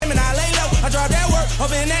Up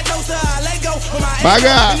in that toaster, I let go. My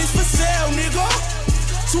God. And it's for sale, nigga.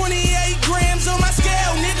 28 grams on my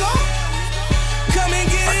scale, nigga. Come and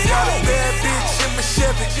get it on. I got a bad bitch in my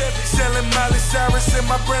Chevy. Selling Miley Cyrus in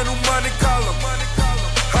my brand new money column.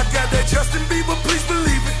 I got that Justin Bieber, please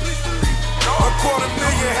believe it. $250,000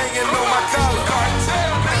 hanging on my collar.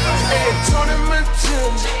 Hey, Tony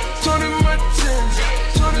Montana, Tony Montana,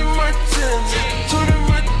 Tony Montana, Tony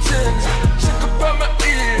Montana. Check about my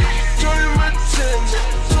ear. Tony Montana,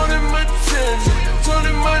 Tony Montana, Tony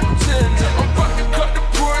Montana. I'm about to cut the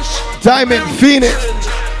Porsche. Diamond Phoenix.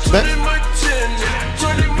 Tony Montana,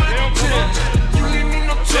 Tony Montana. You leave me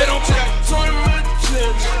no Tony Montana,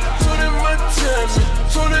 Tony Montana,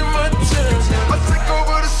 Tony Montana. I take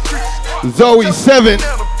over the streets. Zoe 7.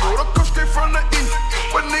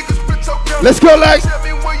 Let's go, like.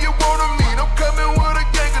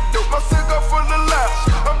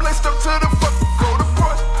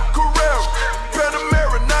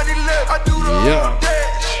 Yeah.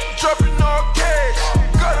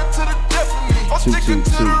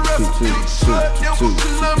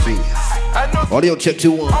 Audio check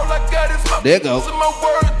 2 1. There you go.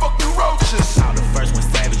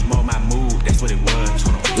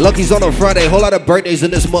 Lucky's on a Friday. Whole lot of birthdays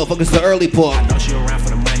in this motherfucker. It's the early part. I know she around for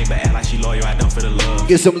the money, but act like she loyal. I don't for the love.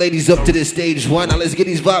 Get some ladies up to this stage. Why not? Let's get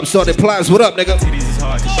these vibes started. Plies, what up, nigga?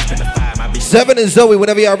 7 and Zoe,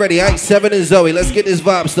 whenever y'all ready. All right, 7 and Zoe. Let's get this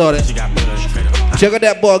vibe started. Check out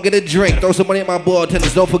that ball. Get a drink. Throw some money at my ball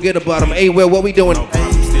tenders. Don't forget about them. Hey, Will, what we doing?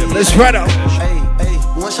 Let's run out.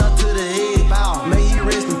 One shot to the head. May he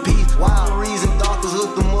rest in peace. Wild reason doctors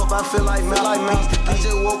hooked him up. I feel like I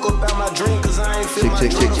just woke up out my dream because I ain't feel my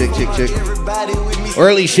check.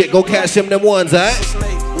 Early shit. Go cash them ones, alright?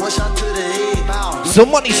 One shot to the head.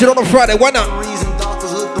 Some money shit on a Friday. Why not? Reason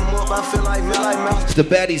doctors hooked him up. I feel like it's the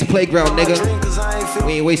baddies playground, nigga.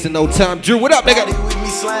 We ain't wasting no time. Drew, what up, nigga?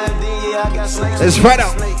 Let's right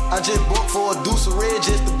out. I just booked for a deuce of red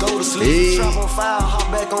just to go to sleep. Trap on fire,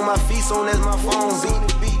 hop back on my feet, soon as my phone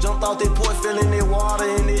beat. Jumped out that port, filling that water,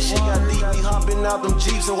 and this shit got deep. We hopping out them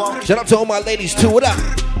Jeeps and walking. Shout out to all my ladies too. What up?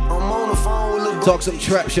 I'm on the phone with little talk some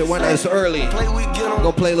trap shit. Why not? It's early.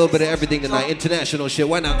 Gonna play a little bit of everything tonight. International shit.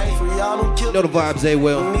 Why not? You know the vibes,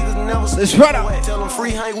 Awill. Let's run out. Tell them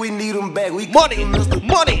free Hank, we need them back. We money.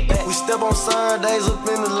 We step on Sundays up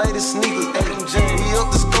in the latest sneakers. We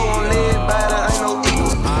up the score on everybody. Ain't no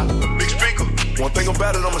equals. Big speaker. One thing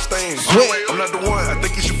about it, I'm a stain. Sweet. I'm not the one I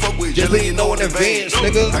think you should fuck with. Just let you know in advance,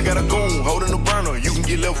 nigga. I got a goon holding the burner. You can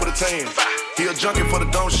get left for the tan. He a junkie for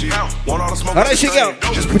the don't shit. Want all the smoke. How that shit go?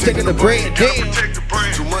 Just protecting the brain. Damn.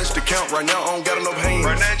 Too much to count right now. I don't got enough hands.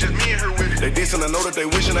 Right now, just me and her with it. They dissing. I know that they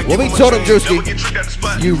wishing I. What we told them, Drewski?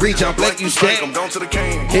 You reach out, blink, you stand. I'm down to the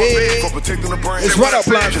cane. Hey. For protecting the brain. It's right up,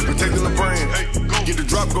 Flash. Just protecting the brain. Get the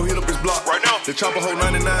drop, go hit up his block right now. The chopper hold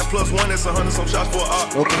 99 plus 1. That's 100 some shots for a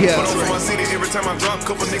op. Okay. Put over my city every time I drop.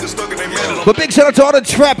 Couple niggas stuck in they man. But big shout out to all the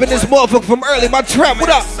trap in this motherfucker from early. My trap, what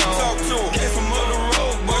up?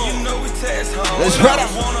 Let's run up.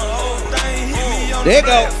 There you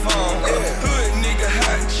go.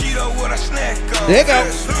 There you go.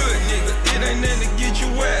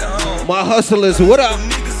 My hustlers, what up?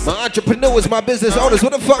 My entrepreneurs, my business owners,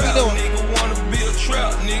 what the fuck you doing?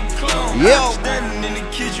 Yo.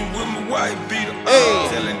 Hey.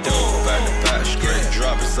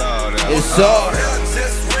 It's all.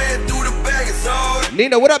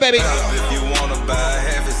 Nina, what up, baby? If you wanna buy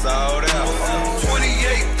half, it's all out.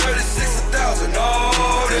 28, 36, 1,000, all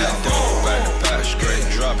out.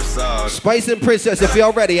 Spice and Princess, if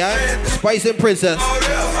y'all ready, huh? Spice and Princess.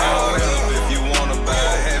 If you wanna buy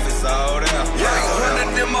half, it's all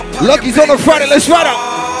out. Lucky's on the Friday, let's ride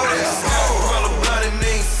out.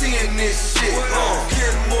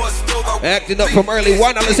 Acting up from early,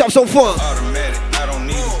 why not? Let's have some fun.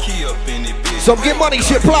 Some get money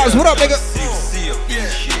shit, Plies, what up, nigga?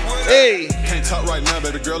 Hey. Can't talk right now,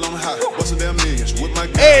 baby girl on high. Bustin' damn millions with my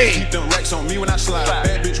girl. Hey. Keep them racks on me when I slide.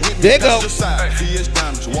 Bad bitch with me. There you go. VS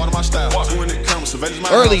diamonds, water my style. When it comes, surveillance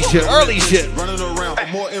my early house. shit, early shit. Running around,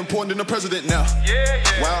 I'm more important than the president now.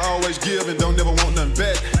 Why I always give and don't never want nothing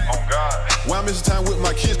back. Oh God. Why I'm missing time with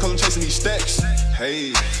my kids cause I'm chasing these stacks.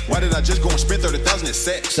 Hey, why did I just go and spend 30,000 at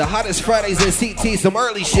sex? The hottest Fridays in CT, some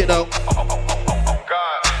early shit though. Oh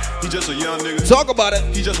God. He just a young nigga. Talk about it.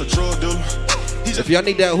 He just a drug dealer. If y'all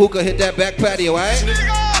need that hookah, hit that back patio, alright?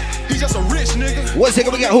 He's just a rich nigga. One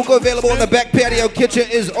second, we got hookah available on the back patio. Kitchen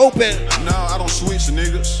is open. Nah, I don't switch the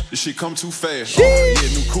niggas. This shit come too fast. Yeah,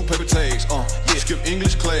 new cool paper tags. Yeah, skip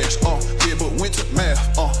English class. Yeah, but went to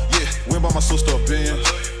math. Yeah, went by my sister a bin.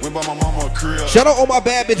 Went by my mama a crib. Shout out all my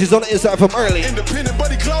bad bitches on the inside from early. Independent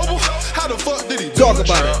buddy global. How the fuck did he do Talk it,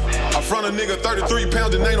 about trap? it. I front a nigga 33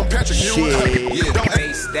 pounds and ain't on Patrick Ewing. Yeah, don't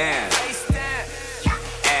Face down.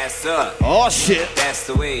 Ass up. Oh shit. That's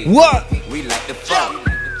the way. What? We like to fuck.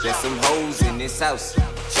 There's some hoes in this house.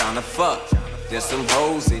 Tryna fuck. There's some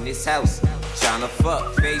hoes in this house. Tryna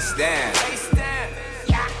fuck. Face down.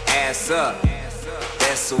 Ass up.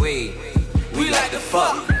 That's the way. We like to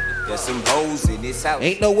fuck. There's some hoes in this house.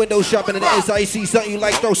 Ain't no window shopping in the SIC. Something you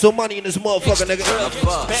like, throw some money in this motherfucker, nigga.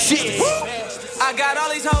 Shit. I got all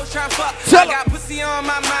these hoes trying to fuck. Tell I got pussy on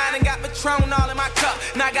my mind and got Patron all in my cup.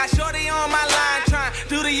 And I got shorty on my line trying to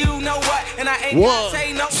do the you know what. And I ain't gonna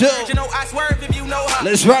say no words. You know I swerve if you know her.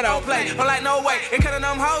 Let's ride out. Don't play. I'm like, no way. And cut of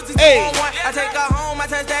them hoes is Hey. on one. I take her home, I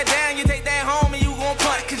touch that down. You take that home and you gon'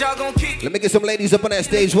 punt. Cause y'all gon' kick. Let me get some ladies up on that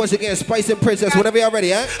stage once again. Spice and Princess, whenever y'all ready,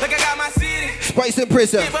 huh? Look, I got my city. Spice and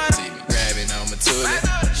Princess. See me grabbing on my toilet.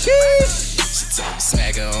 Sheesh. She told me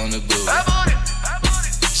smack her on the booty.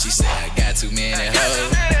 She said I got too many hoes.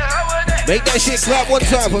 Make that shit clap one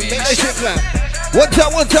time. Make that shit clap. One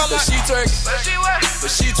time. But she twerk. But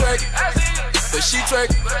she twerk. But she twerk.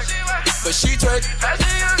 But she twerk.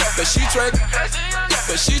 But she twerk.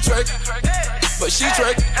 But she twerk. But she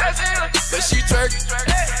twerk. But she twerk.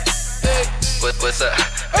 Hey. What's up,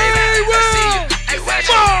 baby? I see you. You watch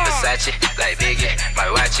it, Versace, like Biggie,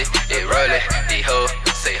 might watch it. They roll it, the hoe,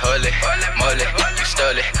 say holy, moly, you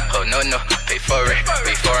stole it. Oh no, pay for it,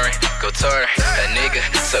 be foreign, go touring. A nigga,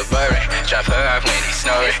 suburban, drop her off when he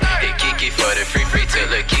snoring. Hit Kiki for the free till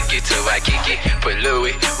the Kiki to Waikiki. Put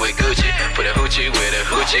Louis with Gucci, put a hoochie with a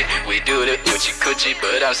hoochie. We do the Gucci coochie,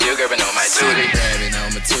 but I'm still grabbing on my tootie. Grabbing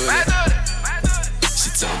on my tootie.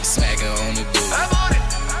 She told me smack her on the booty.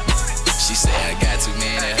 She said I got too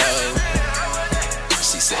many hoes.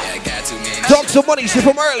 She said I got too many. Talk some money, shit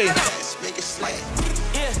from early. Yeah,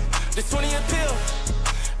 this 20 a pill.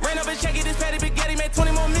 Ran up and check it, this fatty spaghetti made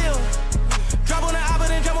 20 more mil. Drop on the oppa,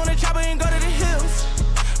 then jump on the chopper and go to the hills.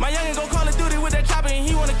 My youngin' go Call of Duty with that chopper and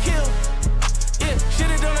he wanna kill. Yeah, shit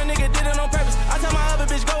it on a nigga, did it on purpose. I tell my other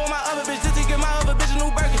bitch, go with my other bitch, just to give my other bitch a new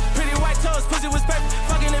Birkin. Pretty white toes, pussy was perfect.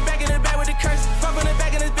 Fucking it back in the back with the curse. Fuck on the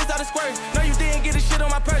back and this bitch out of squirt. No, you didn't get this shit on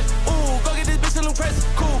my purse. Ooh, go get this bitch a new press.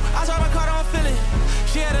 Cool, I saw my car, don't feel it.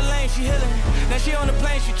 She had a lane, she healing. Now she on the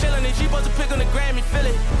plane, she chillin'. And she supposed to pick on the Grammy, feel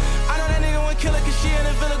it. I know that nigga won't kill her, cause she in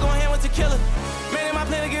the villa going hand with tequila. Man, in my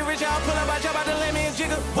plan to get rich, I'll pull up, I drop out the lemon and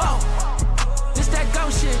jigger. Whoa, this that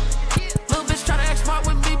go shit. Little bitch tryna act smart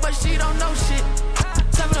with me, but she don't know shit.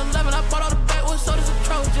 7-Eleven, I bought all the backwoods sodas and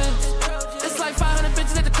Trojans. It's like 500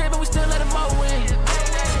 bitches at the crib, and we still let them all win.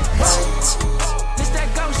 This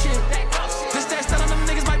that go shit. This that stuff on them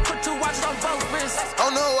niggas might put 2 watches on both wrists.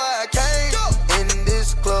 Don't know why I came in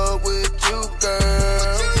this club with you,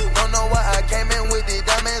 girl. Don't know why I came in with the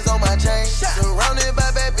diamonds on my chain. Surrounded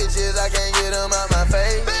by bad bitches, I can't get them out my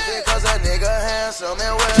face. Is it cause a nigga handsome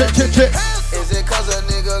and well? Is it cause a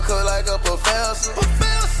nigga cook like a professor?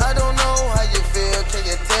 I don't know how you feel, can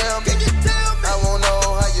you tell me? I won't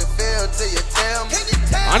know how you feel till you tell me.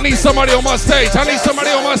 I need somebody on my stage. I need somebody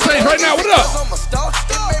on my stage right now. What up?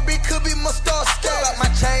 It maybe could be my star scale. Got my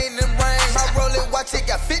chain and ring. My Rolex watch, it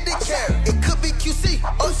got 50 carat. It could be QC,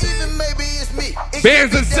 or even maybe it's me.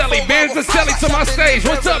 Bands and Selly to my stage.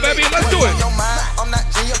 What's up, baby? Let's do it. I'm not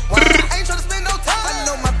G. I ain't tryna spend no time. I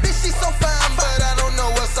know my bitch, she's so fine, but I don't know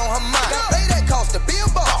what's on her mind. Pay that cost to be a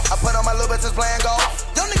boss. I put on my little bitches playing golf.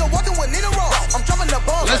 Young nigga walking with Nina Ross. I'm dropping the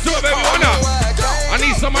ball. Let's do it, baby. Why not? I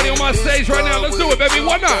need somebody on my stage right now. Let's do it, baby.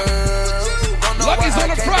 Why not? Lucky's on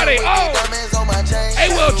a Friday. Oh.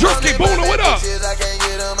 Awill, Drewski, Boona, what up? Is it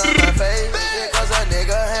cause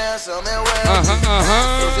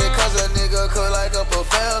a nigga cook like a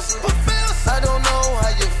professor? I don't know how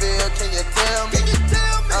you feel, can you tell me?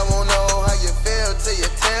 I won't know how you feel till you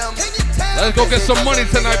tell me. Let's go get some money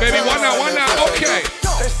tonight, baby. Why not? Why not? Okay.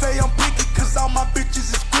 They say I'm picky cause all my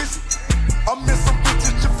bitches is grizzly. I miss some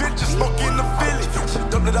bitches, Javinci, smoking the Philly.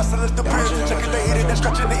 Don't let us let the bridge, checking the hit and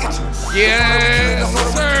scratching the itch. Yes,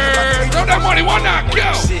 sir. Throw that money. Why not?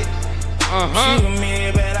 Go.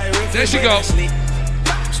 There she go.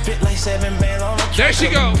 There she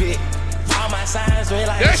go.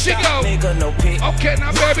 There she go. Okay,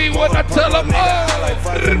 now baby, what I tell them?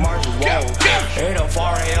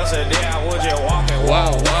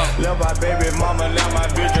 Wow, wow. Love my baby mama, love my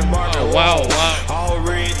bitch and barking. Wow, wow. All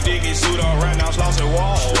red diggy suit on right now, slossy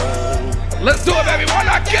wall. Let's do it, baby. Why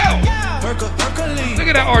not go? Look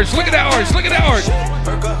at that arch. Look at that arch. Look at that arch.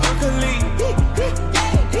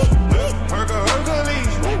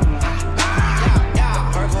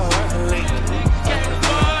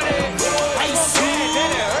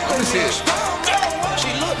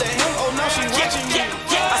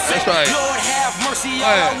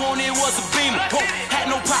 ahead. All I wanted was a beamer.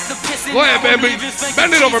 Had no pot to piss in. Go ahead, baby.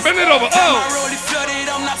 Bend it over, bend it over. Oh. I really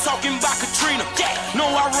flooded, I'm not talking about Katrina. No,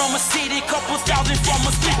 I run my city, couple thousand from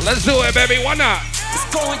a stick. Let's do it, baby. Why not? It's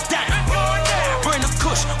going down. Bring the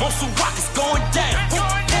kush, on some rock, it's going down.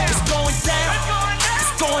 It's going down.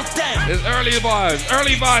 It's going down. It's early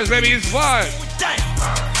vibes, baby. It's vibes.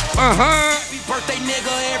 Happy birthday,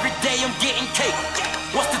 nigga. Every day I'm getting cake.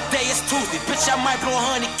 What's the day? It's Tuesday. Bitch, I might blow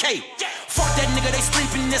 100K. Fuck that nigga, they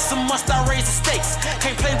sleeping. This a must. I raise the stakes.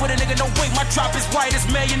 Can't play with a nigga, no way. My drop is white as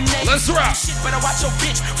mayonnaise. Let's rock. Shit, better watch your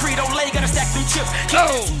bitch. Frito Lay, gotta stack them chips. Keep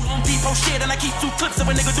Home Depot shit, and I keep 2 clips of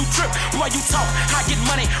a nigga do trip. Boy, you talk, I get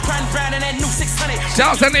money. Riding round in that new 600.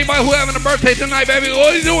 Shout out to anybody who having a birthday tonight, baby.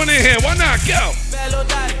 What you doing in here? Why not? Go.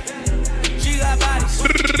 She got bodies.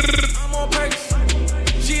 I'm on purpose.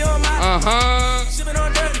 She on my sipping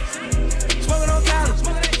on dirty. Smoking on college.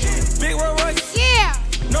 Big Roll Royce. Yeah.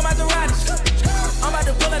 No Maseratis. I'm about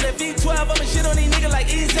to pull out that V12. I'ma shit on these niggas like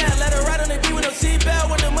Eastside. Let her ride on the beat with no seatbelt.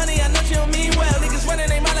 With the money, I know she don't mean well. Niggas running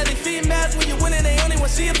they mouth like they females. When you winning, they only want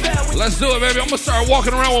to see a bell. Let's do it, baby. I'm gonna start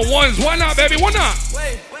walking around with ones. Why not, baby? Why not?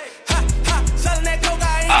 Wait. Ha. Selling that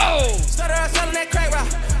cocaine. Oh. Started out selling that crack rock.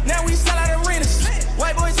 Now we sell out arenas.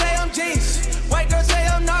 White boys say I'm genius. White girls say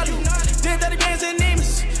I'm naughty. Did 30 bands in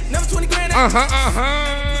Nemus. Never 20 grand.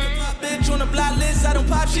 Bitch on the block list, I don't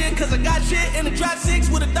pop shit, cause I got shit in the drop 6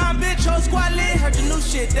 with a dumb bitch, whole squad lit. Heard the new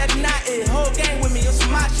shit, that not it. Whole gang with me, on some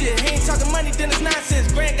my shit. He ain't talking money, then it's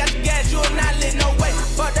nonsense. Grand got the gas, you're not lit, no way.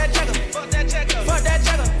 Fuck that checker, fuck that checker, fuck that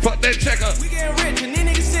checker, fuck that checker. We getting rich and these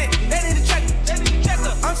niggas sick, they need a checker.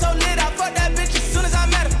 I'm so lit, I fuck that bitch as soon as I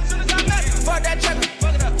met her. Fuck that checker,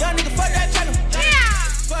 young nigga, fuck that checker.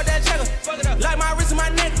 Fuck that checker, like my wrist and my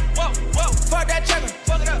neck. Fuck that checker,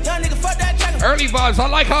 young nigga, fuck that checker. Early vibes. I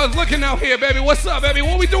like how it's looking out here, baby. What's up, baby?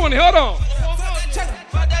 What we doing here? Hold on.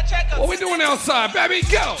 What we doing outside, baby?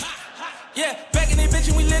 Go. Yeah, back in this bitch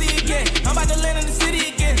and we lit it again. I'm about to land in the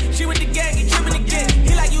city again. She with the gang, he tripping again.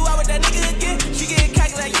 He like you out with that nigga again. She getting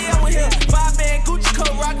cocky like, yeah, I'm with him. 5-man Gucci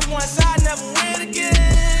coat rockin' one side, never win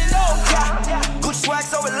again. Oh, yeah. Gucci swag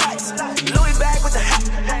so relaxed. Louis bag with the hat.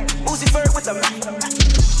 Uzi fur with the Mac.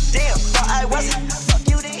 Damn, thought I wasn't. Fuck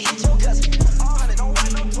you, then hit your cousin.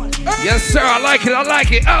 Yes, sir. I like it. I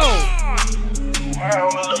like it. Oh.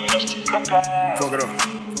 Fuck it up.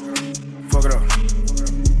 Fuck it up.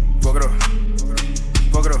 Fuck it up.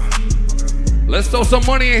 Fuck it up. Let's throw some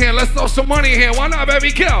money in here. Let's throw some money in here. Why not,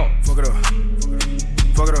 baby? Go. Fuck it up.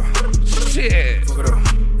 Fuck it up. Shit. Fuck it up.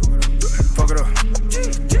 Fuck it up.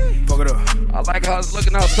 Fuck it up. I like how it's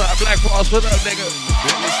looking outside. Black Cross, what up, nigga?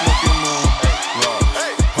 Bentley smoking moon.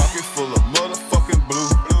 Pocket full of motherfucking blue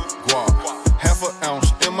guap. Half an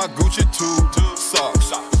ounce in my Gucci tube.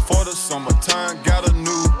 Socks for the summertime. Got a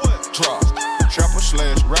new drop. Trapper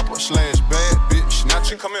slash rapper slash bad bitch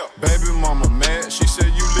snatcher. Come here, baby mama mad. She said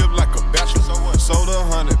you live like a bachelor. Sold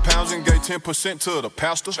 100 pounds and gave 10% to the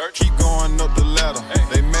pastor. Keep going up the ladder.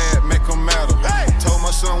 They mad, make them matter. Told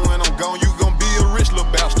my son when I'm gone, you gon' be a rich little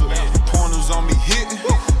bastard. Pointers on me hitting,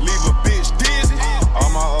 leave a bitch dizzy. All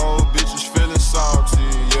my old bitches feeling salty,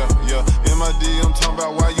 yeah. MID, I'm talking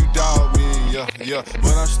about why you dog me, yeah.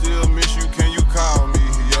 But I still miss you, can you call me,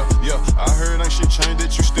 yeah. I heard ain't shit changed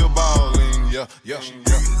that you still ballin', yeah.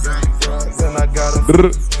 Then I got a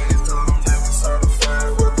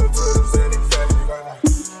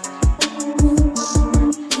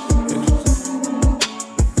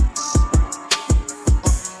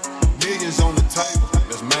millions on the table,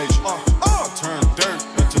 that's major. Turn dirt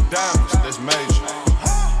into diamonds, that's major.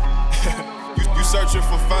 You searching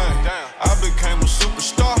for fame. I became a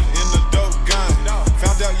superstar in the dope game.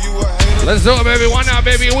 Found out you a hater. Let's do it, baby. Why not,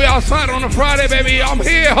 baby? We outside on a Friday, baby. I'm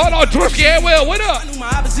here. Hold on, Drewski. Awill, what up? I knew my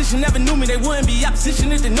opposition never knew me. They wouldn't be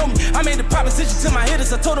opposition if they know me. I made the proposition to my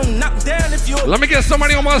hitters. I told them to knock them down if you. Let me get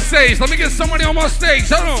somebody on my stage. Hold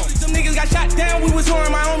on. Some niggas got shot down. We was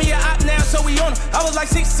touring my homie a op now, so we on her. I was like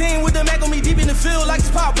 16 with the Mac on me deep in the field like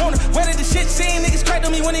it's Pop Boona. Where did the shit scene? Niggas cracked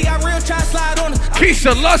on me when they got real. Try to slide on us.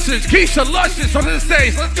 Keisha Luscious on the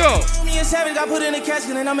stage. Let's go. Me and Savage got put in a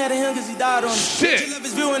casket and I'm mad at him cause he died on me. Shit. He left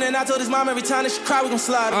his viewing and I told his mom every time that she cry we gon'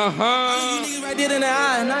 slide on. You niggas right there in the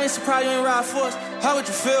eye and I ain't surprised you ain't ride for us. How would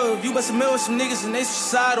you feel if you bust a mill with some niggas and they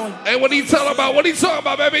suicide on you? Hey, what are you talking about?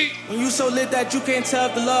 Baby? When you so lit that you can't tell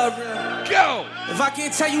if the love real. Go. If I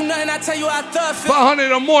can't tell you nothing, I tell you how I thought.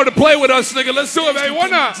 500 or more to play with us, nigga. Let's do it, baby. Why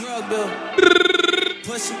not? Drug bill.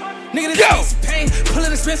 Pussy. Nigga, this expensive pain,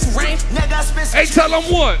 pulling expensive range. Nigga got expensive. Hey, tell him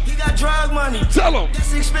what? He got drug money. Tell him.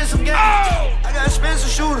 This expensive game. I got expensive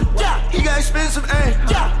shooter. Yeah. He got expensive aim.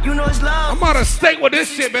 Yeah. You know it's love. I'm out of state with this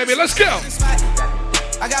shit, baby. Let's go.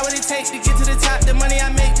 I got what it takes to get to the top. The money I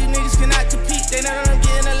make, these niggas cannot compete. They know that I'm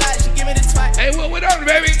getting a lot. She give me the twat. Hey, Will, what up,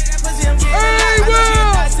 baby? Pussy, I'm getting a lot. I know she a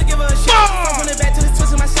thot to give her a shot. I'm from the back to the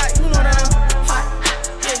twist of my shot. You know that I'm hot.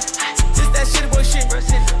 Yeah, just that shit about shit.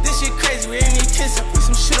 This shit crazy. We ain't need kiss. I put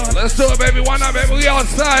some shit on. Let's do it, baby. Why not, baby? We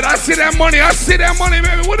outside. I see that money. I see that money,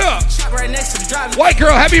 baby. What up? Shop right next to the drive. White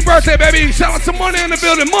girl, happy birthday, baby. Shout out to Money in the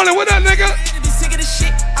building. Money, what up, nigga? Be sick of this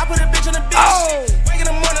shit. I put a bitch on the bitch. Oh. Wake in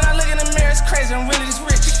the morning, I look in the mirror. It's crazy. I'm really just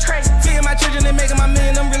rich. Feeding my children and making my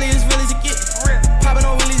million. I'm really as real as it get. Popping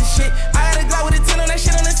on really this shit. I had a Glock with a 10 on that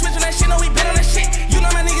shit, on the switch on that shit. No, we been on that shit. You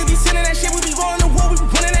know my niggas be sending that shit. We be rolling the war. We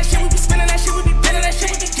be winning that shit. We be spinning that shit. We be bending that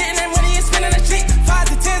shit. We be getting that money and spending that shit.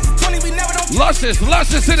 5 to 10 to 20. We never don't. Luscious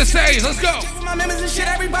to the stage. Let's go. My members and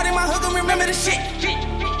shit. Everybody in my hood gon' remember the shit.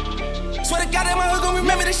 Swear to God that my hood gon'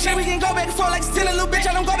 remember the shit. We can go back and forth like it's 10 a little bitch.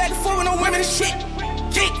 I don't go back and forth with no women and shit.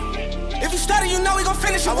 If you started, you know we gon'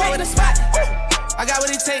 finish. I walk with a spot. I got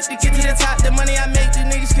what it takes to get to the top. The money I make, the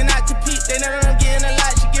niggas cannot compete. They know that I'm getting a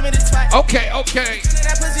lot. She give me the twat. Okay.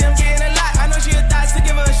 That pussy, I'm getting a lot. I know she a thot to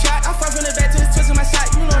give her a shot. I fuck from the back to the twist of my shot.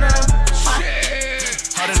 You know that I'm hot.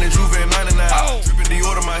 Shit. Hotter than Juve in 99. Dripping the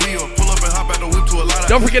order my heel. Pull up and hop out the whip to a lot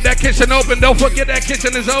of. Don't forget that kitchen open. Don't forget that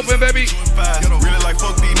kitchen is open, baby. Really like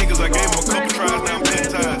fuck these niggas. I gave them a couple tries, now I'm 10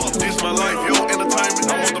 times. This my life, yo,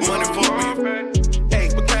 entertainment. I want the money, fuck me.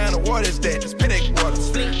 Hey, what kind of water is that? Just pit egg water.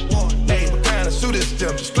 Hey, what kind of suit is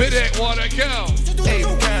them? Just spit that water, go. Hey,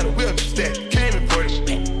 what kind of whip is that? Came in for it.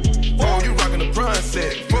 Oh, you rockin' the bronze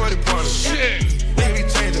set, 40 pointers. Shit. They be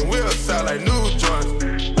changing wheels out like new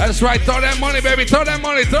joints. That's right, throw that money, baby. Throw that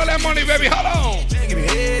money, baby. Hold on. Give me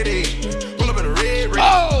headache. Pull up in a red.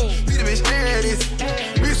 Oh. Be the bitch status.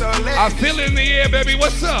 We so late. I feel it in the air, baby.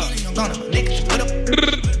 What's up?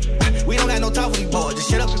 We don't got no talk for these boys. Just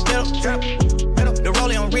shut up and build. The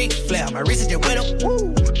rolling on Ric Flair. My wrist is just wet up.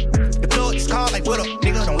 The plug is called like what up.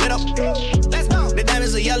 Nigga don't lit up. Let's go. The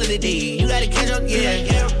diamonds are yellow today. You gotta catch up,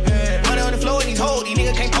 yeah. Money on the floor in these hoes. These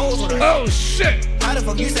niggas can't pose with us. Oh, shit. How the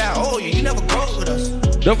fuck you say I hold you? You never grow with us.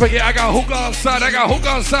 Don't forget, I got hookah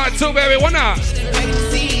outside. Too, baby. Why not?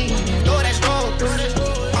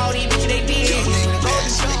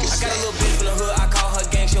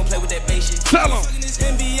 Tell him.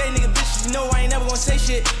 NBA nigga bitches, you know I ain't never gonna say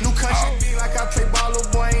shit. New country, like I play ball,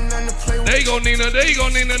 little boy, ain't nothing to play with. There you go, Nina,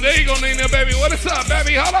 baby. What is up,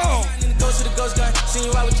 baby? Hold on. Go to the ghost gun, seen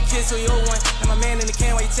you out with your kids, so you old one. And my man in the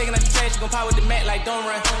can while you taking out the trash, you gon' pop with the mat like don't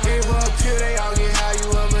run. Everybody up here, they all get high,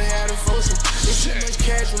 you ever had a frozen. It's too much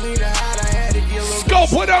cash for me to hide, I had to get a little. Go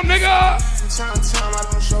put up, nigga. From time to time, I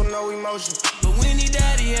don't show no emotion. But when he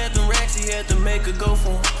died, he had them racks, he had to make a go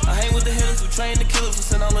for him. I hang with the hitters who train the killers who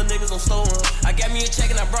send all the niggas on slow run. I got me a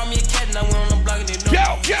check and I brought me a cat and I went on the block and they know.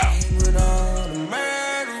 Go.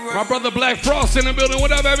 My brother Black Frost in the building.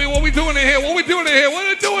 What up, baby? What we doing in here? What we doing in here?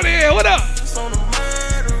 What up?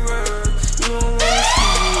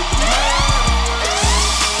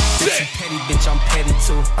 Petty bitch, I'm petty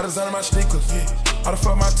too. I designed my sneakers, I done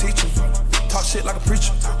fuck my teacher. Talk shit like a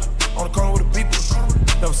preacher. On the corner with a beeper.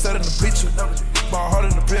 Never sat in the bleacher. Ball harder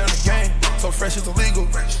than the player in the game. So fresh is illegal.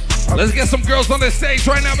 Let's get some girls on this stage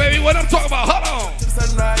right now, baby. What I'm talking about? Hold on.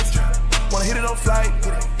 Sunrise. Wanna hit it on flight.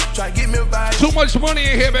 Try to get me a vibe. Too much money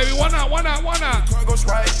in here, baby. Why not? Car goes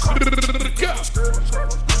right.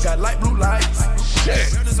 Got light blue lights. Shit.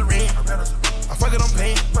 I fuck it on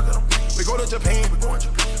pain. We go to Japan.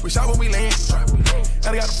 We shot when we land.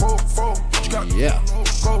 And I got the 4. You got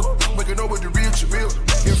go. Make it know what the real.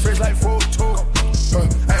 Get fresh like 4 toe.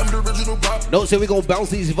 I am the original pop. Don't say we gonna bounce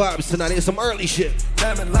these vibes tonight. Here's some early shit.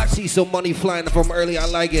 See some money flying from early. I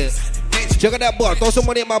like it. Check out that bar. Throw some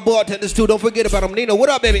money at my bartenders too. Don't forget about them. Nino, what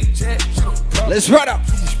up, baby? Let's run up.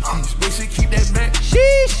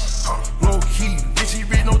 Sheesh. Low key. Bitch,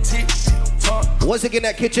 read no tick. Once again,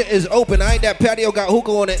 that kitchen is open. I ain't that patio got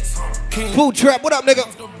hookah on it. Food trap. What up, nigga?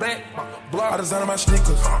 I designed my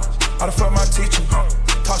sneakers. I done fuck my teacher.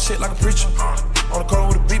 Talk shit like a preacher. On the corner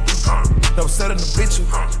with a beeper. Never sat in the bleacher.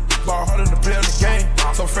 Ball harder than the player in the game.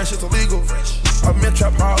 So fresh is illegal. I'm in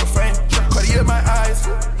trap hall of fame. Cartier in my eyes.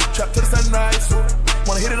 Trap to the sunrise.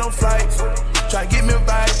 Wanna hit it on flight. Try to get me a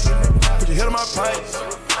vibe. Put your head on my pipes.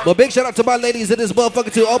 But big shout out to my ladies in this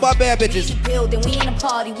motherfucker too. All my bad bitches. Building, we in a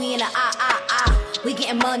party, we in a We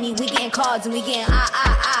getting money, we getting cards, and we getting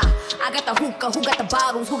I got the hookah, who got the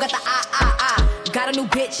bottles, who got the Got a new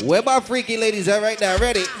bitch. Where my freaky ladies at right now?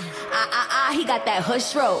 Ready? He got that hood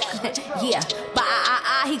stroke. Yeah, but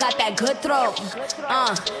he got that good throat.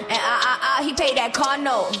 And he paid that car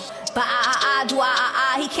note. But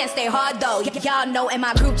he can't stay hard though. Y'all know in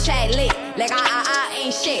my group chat lit. Like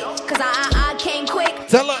ain't shit. Cause I came quick.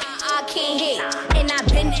 Tell her. can't hit. And I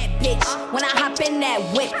been that bitch when I hop in that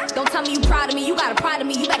whip. Don't tell me you proud of me, you got a pride of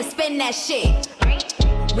me, you better spend that shit.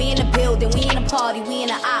 We in the building, we in the party, we in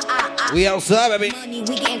the We outside, baby. money,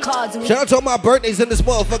 we getting cards and we Shout out to all my birthdays in this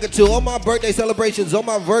motherfucker too. All my birthday celebrations, all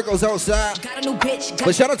my Virgos outside. got a new bitch.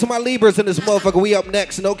 But shout out to my Libras in this motherfucker. We up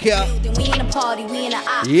next, no cap. We in the party, we in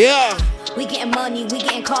the Yeah. We getting money, we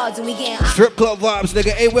getting cards and we getting Strip club vibes,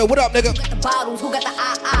 nigga. Hey, Will, what up, nigga? the bottles, who got the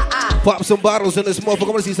Pop some bottles in this motherfucker. I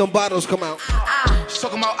wanna see some bottles come out. She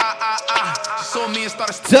talking about She saw me and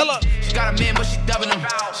started. Tell her. She got a man, but she dubbing him.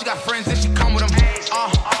 She got friends and she come with them.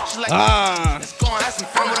 She like, let's go and have some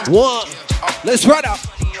fun with them. One. Let's ride out.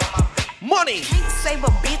 Money. Can't save a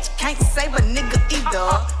bitch, can't save a nigga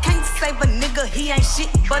either. Can't save a nigga, he ain't shit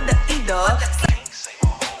but the eater.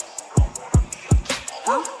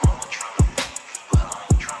 Huh?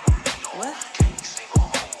 What?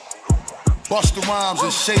 Busta Rhymes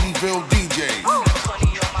and Shadyville DJs.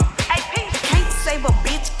 Can't save a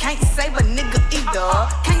bitch, can't save a nigga either.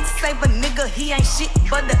 Can't save a nigga, he ain't shit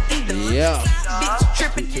but the eater. Yeah. Bitch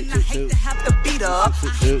tripping and I hate to have to beat her. I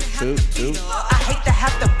hate to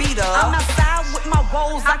have to beat her. I'm outside with my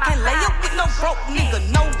woes, I can't lay up with no broke nigga.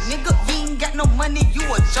 No nigga, you ain't got no money, you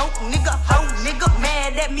a joke nigga. Ho nigga,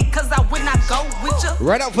 mad at me cause I would not go with you.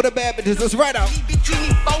 Right out for the bad bitches, let's ride out.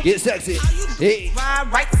 Get sexy. Hey. Ride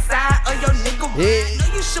right side of your nigga. Hey.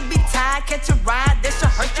 Know you should be tired, catch a ride, that should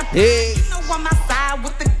hurt your Hey. You know I'm outside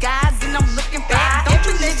with the guys and I'm looking bad. Don't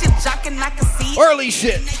you let your jockin', I can see it. Early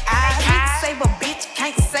shit. I can't save a bitch,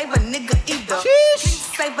 can't save a nigga either.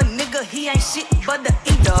 Sheesh. Can't save a nigga, he ain't shit but the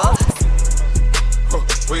eater.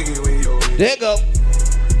 There you go.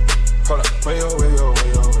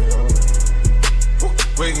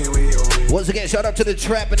 Once again, shout out to the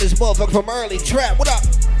trap in this motherfucker from early. Trap, what up?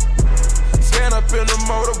 Stand up in the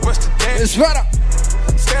motor, bust the dance. Let's ride up.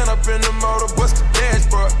 Stand up in the motor, bust the dance,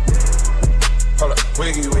 bro. Hold up,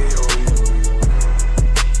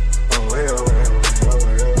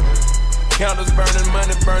 Candles burning,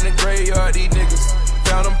 money burning, graveyard, these niggas.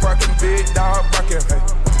 Found them parking, big dog parking, hey.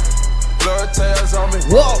 Blood tails on me.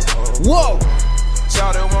 Whoa, whoa.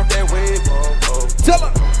 Shout out, want that wave, Tell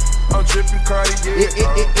her. I'm tripping, Cardi,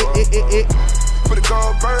 Put a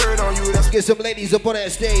gold bird on you, that's Get some ladies up on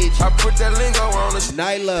that stage. I put that lingo on the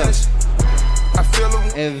Nyla. I feel them.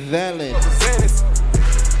 And Valen.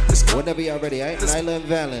 Whenever y'all ready, alright? Nyla and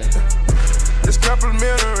Valen. It's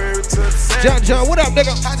complimentary to the John, what up,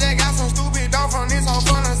 nigga? I just got some stupid dog from this home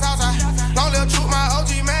from the Southside. Long little troop, my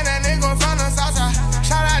OG man, that nigga from the Southside.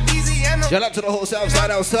 Shout out DZ and the. Shout out to the whole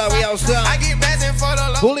Southside outside, we outside. I get bazzing for the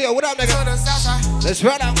low. Julio, what up, nigga? Let's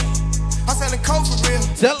ride out. I'm selling coke for real.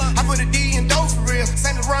 Tell her. I put a D in dough for real.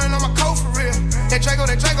 Send the run on my coat for real. That Draco.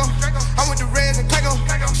 I'm with the Reds and Clayco.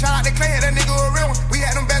 Shout out to Clay, that nigga a real one. We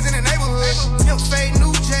had them bags in the neighborhood. Him fade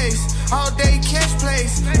new J's. All day cash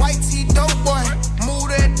plays. White tee dope boy.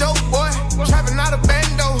 Move that dope boy. Trapping out of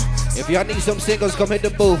bando. If y'all need some singles, come hit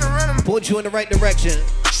the booth. Point you in the right direction.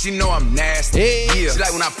 She know I'm nasty. Hey. Yeah. She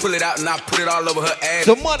like when I pull it out and I put it all over her ass.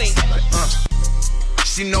 Some money.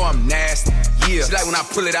 She know I'm nasty. Yeah. She like when I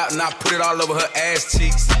pull it out and I put it all over her ass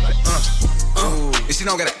cheeks. And she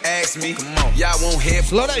don't gotta ask me. Come on. Y'all won't have.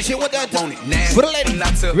 Slow that shit. What that? Want it nasty. For the lady.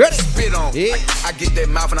 Not to Ready? spit on. Yeah. I get that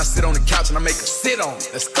mouth and I sit on the couch and I make her sit on.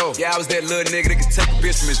 Let's go. Yeah, I was that little nigga that could take a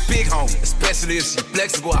bitch from his big home. Especially if she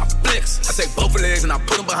flexible, I flex. I take both her legs and I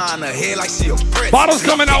put them behind her head like she a press. Bottles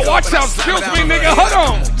coming out. Watch out. Excuse me, nigga. Hold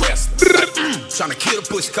on. Trying to kill the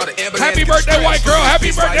pussy, call the ambulance. Happy birthday, white girl.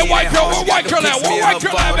 Happy birthday, white girl. Where white girl at? Where white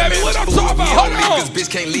girl at, baby? What I'm talking about? Hold on. Cause bitch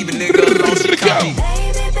can't leave a nigga alone. She call me.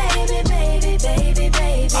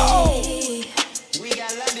 Oh. We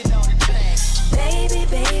got London on the track. Baby.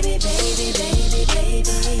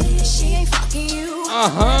 She ain't fucking you.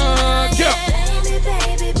 Yeah.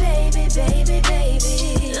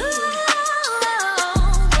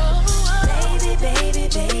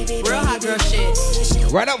 Baby. Real hot girl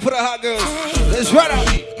shit. Right up for the hot girls. Let's ride out.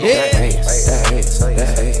 Yeah.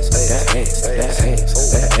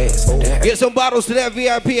 Get some bottles to that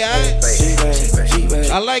VIP, alright?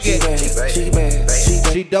 I like it.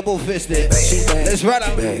 She double fisted. Let's ride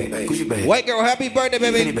out. White girl, happy birthday,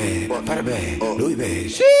 baby.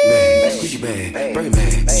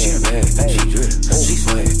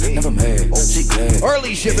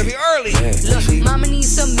 Early shit, baby, early. Look, mama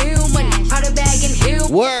needs some meal money. Powder bag and hill.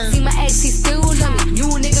 Word. See my ex, he still love me. You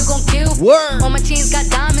a nigga gon' kill. Word. All my chains got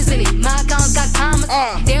diamonds in it. My accounts got commas.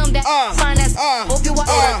 Damn that fine ass. Hope you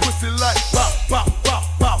are. Pussy like bop, bop, bop,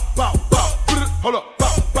 bop, bop, bop. Hold up,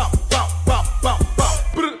 bop, bop, bop, bop, bop, bop.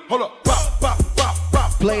 Hold up, bop, bop, bop,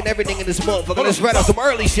 bop. Playing everything in this motherfucker. Let's ride out some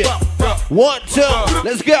early shit. 1, 2,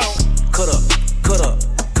 let's go. Cut up,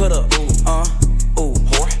 cut up, ooh,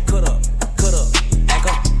 whore, cut up, act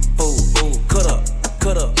up, ooh,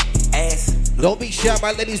 cut up, ass. Don't be shy,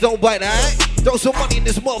 my ladies, don't bite, alright? Throw some money in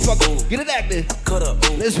this motherfucker. Get it active. Cut up,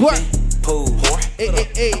 ooh, let's work. Pool, whore, hey,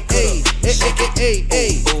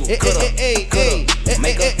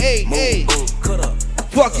 cut up.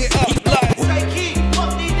 Fuck it up, like.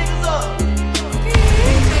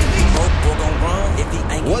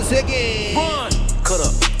 Once again, run. Cut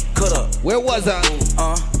up. Where was I?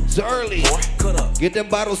 It's early. Get them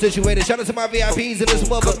bottles situated. Shout out to my VIPs in this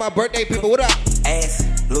motherfucker, my birthday people. What up? Ass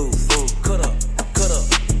loose. Cut up.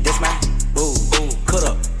 That's my boo. Cut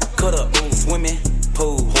up. Swimming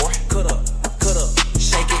pool. Cut up.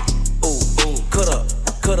 Shake it. Ooh. Cut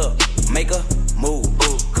up. Make a move.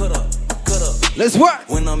 Cut up. Let's work.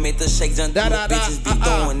 When I'm at the shake, bitches be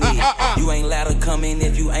throwing it. You ain't allowed to come in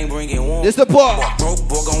if you ain't bringing one. This the part. Broke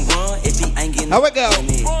boy gon' run if he ain't getting. How it go?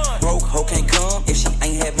 Broke hoe can't come if she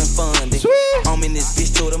ain't having fun. Sweet. I'm in this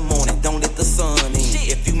bitch till the morning. Don't let the sun in.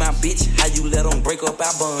 If you my bitch, how you let them break up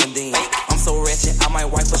our bonding? I'm so ratchet, I might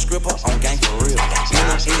wipe a stripper on gang for real.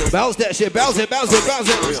 Bounce that shit, bounce it.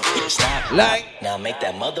 Like. Now make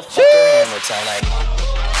that motherfucker hammer time like.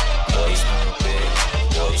 Boy stupid.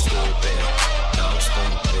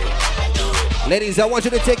 Ladies, I want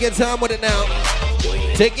you to take your time with it now.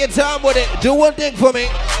 Take your time with it. Do one thing for me.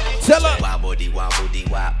 Tell her. Wobble.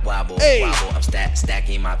 Hey. I'm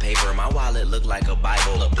stacking my paper. My wallet look like a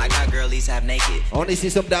Bible. I got girlies half naked. Only see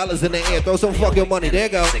some dollars in the air. Throw some fucking money. There you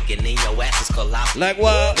go. Like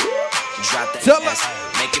what? Drop that Tell ass.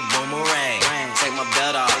 Make it boomerang. Take my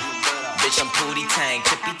belt off. Bitch, I'm Pootie Tang,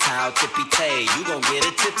 tippy towel, tippy tay. You gon' get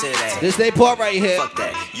a tip today. This they part right here. Fuck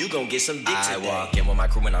that, you gon' get some dick today. I walk in with my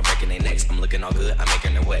crew and I'm breaking their necks. I'm looking all good, I'm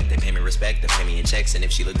making her wet. They pay me respect, they pay me in checks. And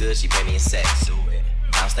if she look good, she pay me in sex.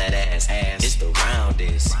 Bounce that ass. It's the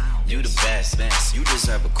roundest. You the best. You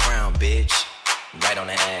deserve a crown, bitch. Right on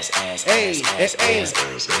the ass. Hey.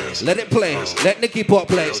 Let it play. Let Nikki Pop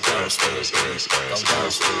play.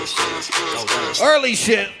 Early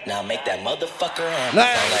shit. Now make that motherfucker hammer.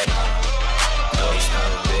 Like. Go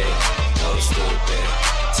stupid.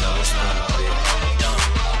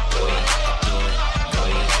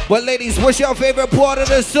 Well, ladies, what's your favorite part of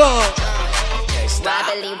the song?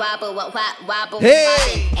 Wobbly wobble.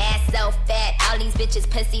 Hey. Ass so fat, all these bitches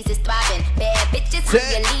pussies is throbbing. Bad bitches, I'm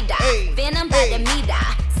your leader. Venom by the meter.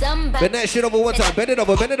 Bend that shit over one time. Bend it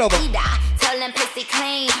over. Tell them pussy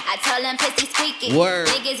clean, I tell them pussy squeaky. Word.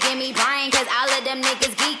 Niggas give me brain, cause all of them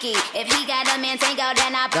niggas geeky. If he got a man tango,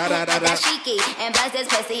 then I put that cheeky. And bust his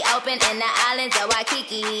pussy open in the islands of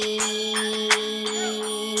Waikiki.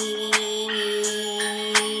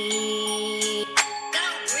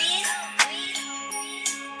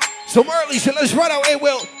 Some early shit. Let's run out.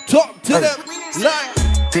 Awill. Talk to them. Like.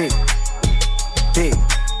 Dick.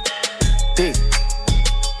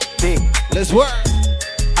 Let's work.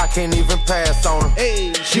 I can't even pass on her.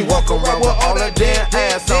 Hey, she walk around with all that damn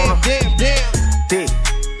ass on her. Damn.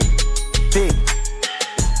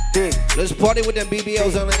 Dick. Let's party with them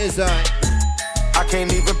BBLs on the inside. I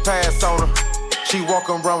can't even pass on her. She walk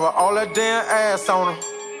around with all that damn ass on her.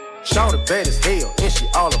 Shawty bad as hell, and she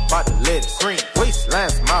all about the lettuce. Green waistline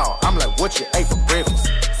smile, I'm like, what you ate for breakfast?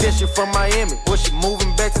 Said she from Miami, but she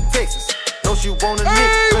moving back to Texas. Know she want a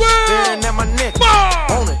nigga, cause she staring at my neck.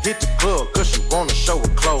 Wanna hit the club, cause she wanna show her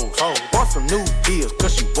clothes. Bought some new deals,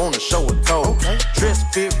 cause she wanna show her toes. Dress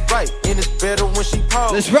fit right, and it's better when she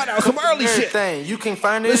pose. Let's run out some early shit. You can't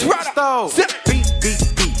find it in the stove. Beat,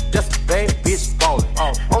 that's a bad bitch ballin'.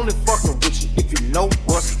 Only fucking with you if you know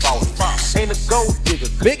what's ballin'. Ain't a gold digger.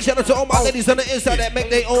 Big shout out to all my ladies on the inside that make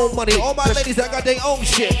their own money. All my ladies that got their own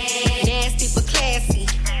shit. Nasty but classy.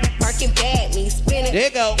 Working bad, me spinning. There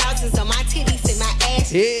you go. Thousands on my titties and my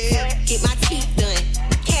ass. Yeah. Get my teeth done.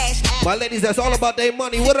 Cash out. My ladies, that's all about their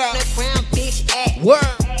money. What up? Brown bitch at. Word.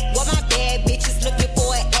 What my bad bitches looking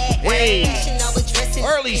for at. Hey.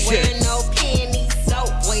 Early shit. Wearing no panties. So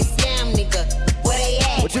boy, scam nigga. Where they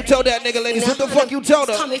at? What you told that nigga, ladies? What the fuck you told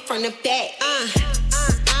her? Coming from the back. I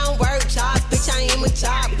don't work jobs, bitch. I am a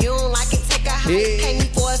job. You don't like it, take a hike. Pay me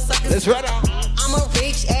for a sucker. Let's run out. I'm a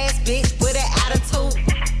rich ass bitch with an attitude.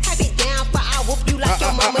 Type it down for I whoop you like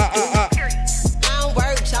your mama do. I don't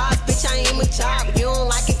work jobs, bitch. I am a job. You don't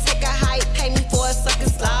like it, take a hike. Pay me for a sucker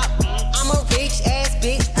slop. I'm a rich ass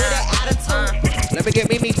bitch with an attitude. Let me get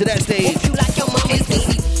Mimi to that stage. Whoop you like your mama do.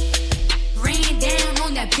 Ran down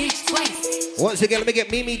on that bitch twice. Once again, let me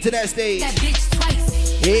get Mimi to that stage. That bitch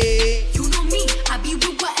twice. Yeah. You know me, I be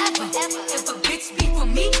with whatever. If a bitch be for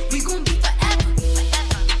me, we gon' be forever.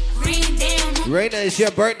 Ran down on Raina, it's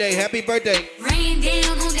your birthday. Happy birthday. Ran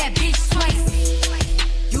down on that bitch twice.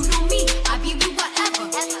 You know me, I be with whatever.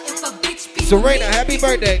 Serena, happy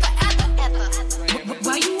birthday.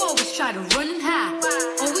 Why you always try to run and hide?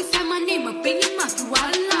 Always have my name up in your mouth, you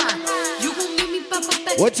out of line. You gon' make me pop up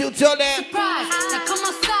at What you tell that? surprise. Now come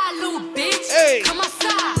outside, little bitch. Hey. Come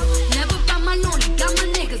outside. Never by my lonely, got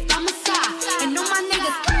my niggas by my side. And know my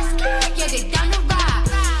niggas, yeah, they down the ride.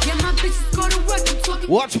 Yeah, my bitches go to work, I'm talking.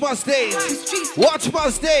 Watch my stage. Watch my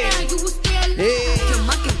stage. You will stay alive. Hey. Your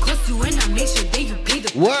mouth can cost you and I make sure that you pay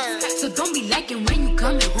the Word. price. So don't be liking when you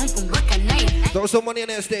coming home from work at night. Throw some money on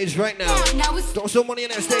that stage right now. Now it's Throw some money on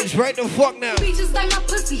that stage right the fuck now. just like my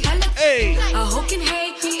pussy, hella. Hey. A hoe can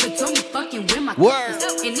hate, but don't be fucking with my Word.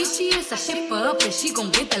 covers. And if she is, I ship her up and she gon'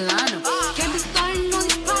 get the line up. Can't be starting all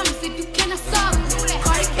these problems if you cannot solve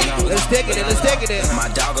it. Let's take it in, let's take it in. My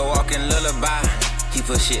dog a walking lullaby, he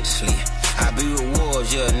put shit to sleep. I be with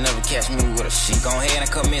wolves, you'll never catch me with a sheep. Go ahead and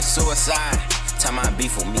commit suicide, time I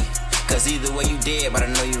beef with me. Cause either way you dead, but I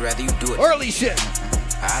know you rather you do it. Early shit.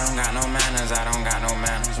 I don't got no manners, I don't got no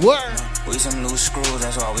manners. Word. We some loose screws,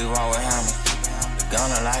 that's why we walk with hammers. The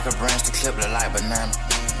gun look like a branch, the clip look like banana.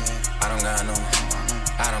 I don't got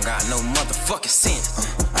no motherfucking sense.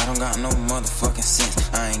 I don't got no motherfucking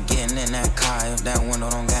sense. I ain't getting in that car if that window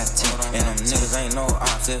don't got tint. And them niggas ain't no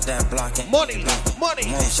ops if that block ain't. Money. One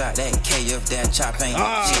shot that K if that chop ain't.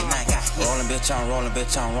 Shit, I got rolling, bitch,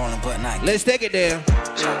 I'm rolling, but not. Let's take it there.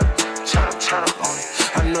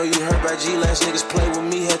 I know you heard about G-Last niggas play with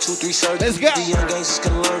me, had 2-3 surgeries. Let's go. The young gangsters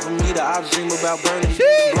can learn from me. The ops dream about burning.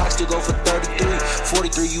 Blocks to go for 33,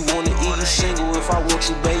 43. You wanna eat, you single. If I want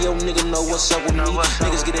you, bae, yo nigga know what's up with me.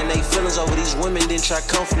 Niggas get in they feelings over these women, then try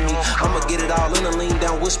come for me. I'ma get it all in a lean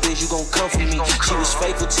down whispers. You gon' come for me. She was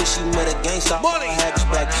faithful till she met a gangsta. Money. Habits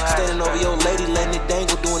back, standing over your lady, letting it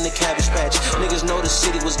dangle, doing the cabbage patch. Niggas know the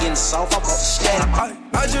city was getting soft. I bought the stack.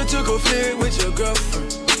 I just took a flick with your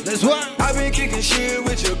girlfriend. That's what I been kicking shit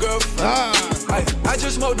with your girlfriend. I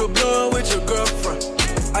just smoked a blunt with your girlfriend.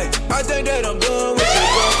 I think that I'm done with your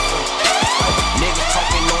girlfriend. Niggas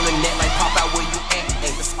talking on the net like pop out where you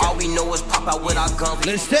at. All we know is pop out with our guns.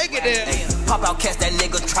 Let's take it there. Pop out, catch that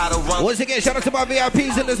nigga, try to run. Once again, shout out to my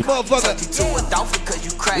VIPs in this motherfucker.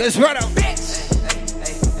 Let's run out.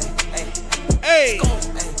 Hey.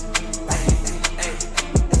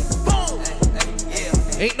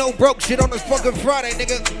 Ain't no broke shit on this fucking Friday,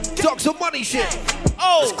 nigga. Talk some money shit.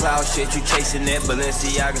 Oh. This cloud shit, you chasing that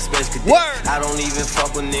Balenciaga space cadet. Word. I don't even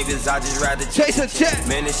fuck with niggas, I just rather chase a check.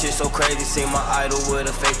 Man, this shit so crazy, see my idol with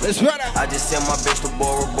a fake. Let's run out. I just sent my bitch to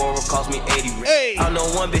Bora cost me 80 rent. Hey. I know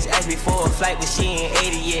one bitch asked me for a flight, but she ain't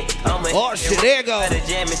 80 yet. Oh shit, there you go.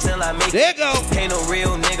 Jam until I make there you go. Ain't no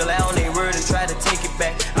real nigga, lie on they word and try to take it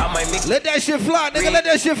back. I might make let that shit fly, nigga, let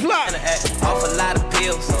that shit fly. Off a lot of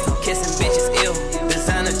pills, kissing bitches ill.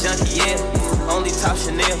 Designer junkie, yeah. Only top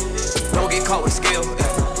Chanel. Don't get caught with skill.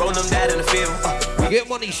 Roll them down in the field. Get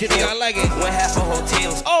money shit, nigga, I like it. Went half for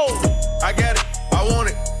hotels. Oh. I got it. I want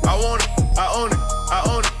it. I want it. I own it. I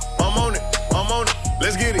own it. I'm on it. I'm on it.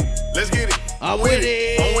 Let's get it. Let's get it. I'm with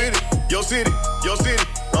it. I'm with it. Your city. Your city.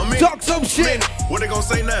 I'm in. Talk some shit. What they gonna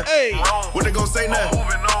say now? Hey. What they gonna say now?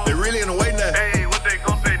 They really in the way now. Hey, what they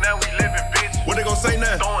gonna say now? We living, bitch. What they gonna say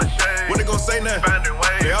now? Throwing shade. What they gonna say now? Finding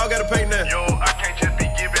ways. They all gotta pay now. Yo, I can't just be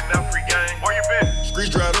giving out free game. Where you been? Streets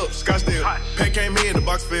dried up, Scottsdale. Pay came in, the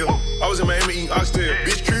box fell. I was in Miami eating oxtail. Yeah.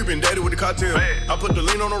 Bitch Cuban, daddy with the cocktail. Man. I put the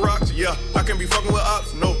lean on the rocks, yeah. I can't be fucking with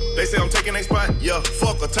ops, no. They say I'm taking a spot, yeah.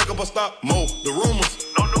 Fuck or take up a stop, mo. The rumors,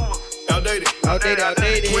 no new ones. Outdated.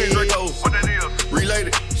 Outdated. Twin Dracos. What that is?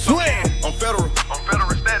 Related. Swing. I'm federal. I'm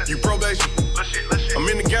federal status. You probation. Let's shit. I'm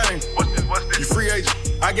in the game. What's this? You free agent.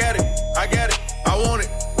 I got it. I want it.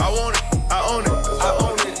 I want it. I own it. I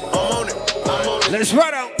own it. I'm on it. I'm on it. Let's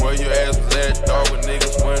run out. Where your ass was at, dog, with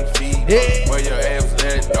niggas wouldn't feed. Hey. Where your ass was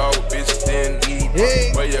at, dog, with bitches didn't eat.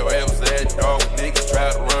 Hey. Where your ass was at, dog, with niggas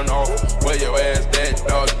tried to run off. Where your ass at,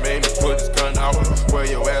 dog, you made me put his gun out. Where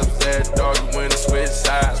your ass was at, dog, you went and switched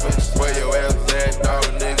sides. Where your ass was at, dog,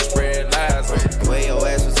 with niggas spread lies. Where your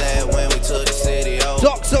ass was at when we took the city over?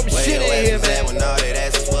 Talk some shit in here, man. When all that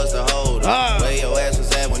asses was to hold. Where your ass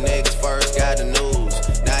was at when niggas first got the news?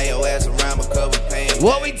 Now your ass around because we paying.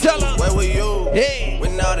 What we tell them? Where were you? Hey.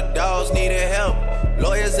 When all the dogs needed help.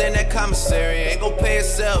 Lawyers in that commissary ain't gon' pay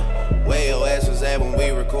itself. Where your ass was at when we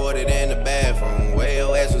recorded in the bathroom? Where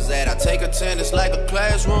your ass was at? I take attendance like a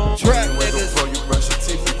classroom. Trap niggas. Before you brush your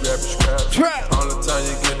teeth, you grab your scrap. Trap. All the time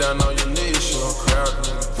you get down on your knees, you don't crowd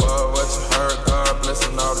niggas. For what you heard, God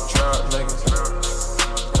blessing all the trap niggas.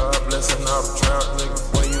 God blessing all the trap niggas.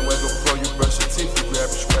 When you wake up before you brush your teeth, you grab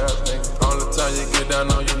your scrap niggas. All the time you get down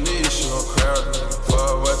on your knees, you don't crowd niggas.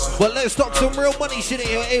 For what you But let's talk some real money shit in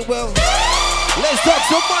here, Awill. Let's talk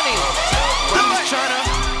some money. I'm just tryna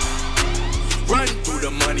run through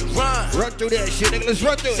the money, run. Run through that shit, nigga. Let's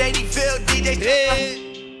run through it. JDville DJ.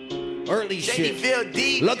 Yeah. Early shit. JDville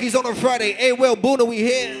D. Lucky's on a Friday. Awill, Boona, we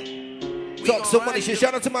here. Talk some money shit.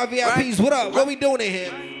 Shout out to my VIPs. What up? What we doing in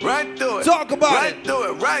here? Run through it. Talk about it. Run through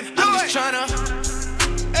it. Run through it. I'm just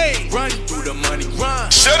tryna. Hey. Run through the money, run.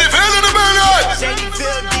 JDville in the building.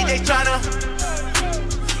 JDville DJ tryna.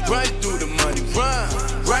 Run through the money, run.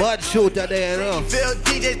 Bud shoot that there, no. JDville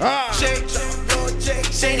DJs shake.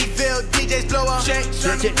 JDville DJs blow up.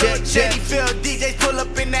 JDville DJs pull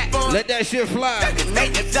up in that. Let that shit fly.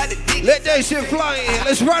 Let that shit fly in here.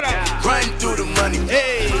 Let's run up. Run through the money.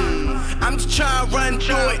 Hey. I'm just trying to run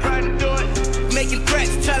through it. Making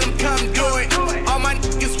threats, tell them come do it. All my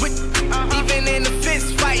niggas with, even in the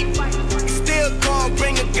fist fight. Still gon'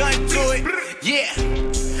 bring a gun to it. Yeah.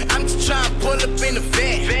 I'm just trying to pull up in the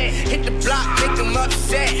vet. Hit the block, make them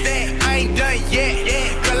upset. I ain't done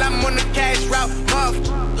yet. Girl, I'm on the cash route.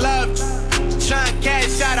 Love. Trying to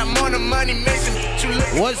cash out. I'm on the money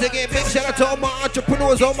mission. Once again, big shout out to all my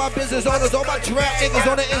entrepreneurs, all my business owners, all my trap niggas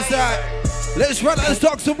on the inside. Let's run. Let's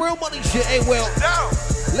talk some real money shit. Hey, well,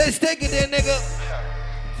 let's take it there, nigga.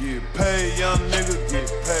 Get paid, young nigga, get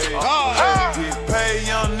paid. Get paid,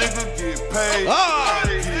 young nigga, get paid.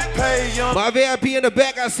 Get paid, young. My VIP in the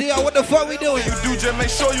back, I see y'all. What the fuck we doing? You do just make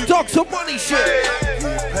sure you talk some money shit. Get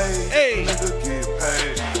paid, hey. Nigga, get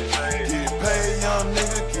paid. Get paid, young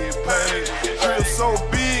nigga, get paid. Feel so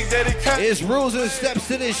big that it can't. It's rules and steps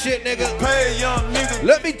to this shit, nigga. Get paid, young nigga.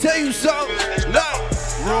 Let me tell you something.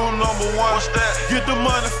 Rule number one, get the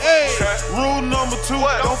money. Hey. Rule number two,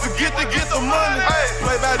 don't forget to get the money.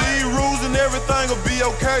 Play by these rules and everything will be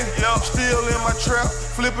okay. Still in my trap,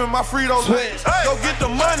 flipping my Frito Lays. Go get the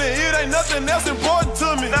money, it ain't nothing else important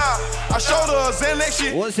to me. I showed her a Xanax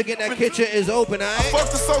shit. Once again, that kitchen is open, alright?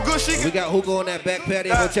 Fucked her so good she We got hookah on that back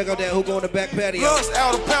patio. Go check out that hookah on the back patio. Plus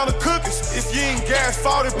out a pound of cookies. If you ain't gas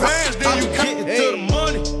 40 pounds, then you can't get to the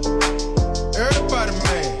money. Everybody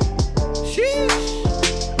mad. Sheesh.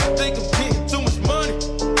 Think I'm getting too much money.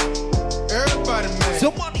 Everybody mad.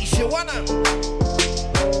 Some money shit, why not?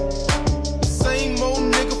 Same old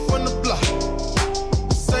nigga from the block.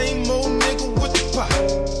 Same old nigga with the pot.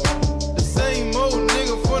 The same old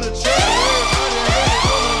nigga from the church.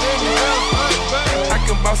 I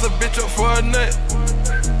can boss a bitch up for a nut.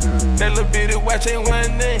 That little bitty watch ain't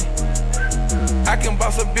one name. I can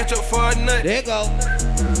boss a bitch up for a nut. There you go.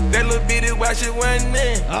 That little bitty watch it one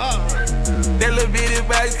name. That little bitty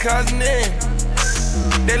watch cost name.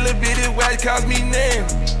 That little bitty watch cost me name.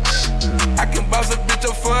 I can boss a bitch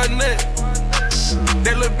up for a nut.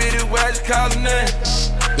 That little bitty watch cost name.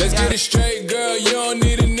 Let's get it straight, girl. You don't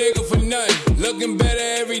need a nigga for nothing. Looking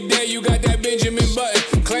better every day. You got that Benjamin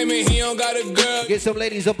Button. Claiming he don't got a girl. Get some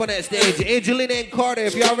ladies up on that stage. Angelina and Carter,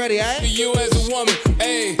 if y'all ready, alright? You as a woman,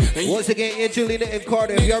 hey. Once again, Angelina and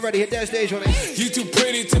Carter, if y'all ready, hit that stage on it. You too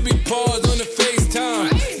pretty to be paused on the FaceTime.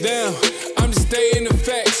 Damn, I'm just stating the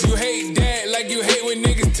facts. You hate that like you hate when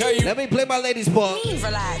niggas tell you. Let me play my ladies' part.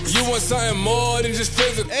 Relax. You want something more than just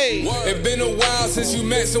physical. Hey. It been a while since you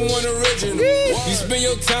met someone original. You spend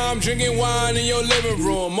your time drinking wine in your living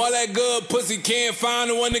room. All that good pussy can't find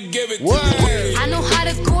the one to give it to. I know how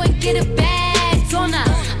to go and get a bag on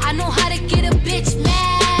her. I know how to get a bitch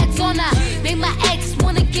mad on her. Make my ex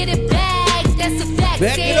wanna get it back. That's a fact.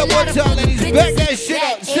 Back it up one time, ladies. Back that shit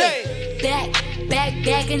up. Say.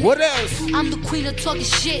 Backing. What else? I'm the queen of talking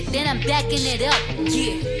shit, then I'm backing it up.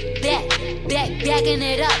 Yeah, backing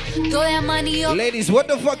it up. Throw that money up. Ladies, what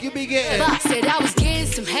the fuck you be getting? Said I was getting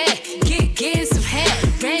some head, getting some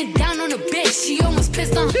head. Ran down on a bitch, she almost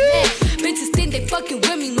pissed on her head. Bitches think they fucking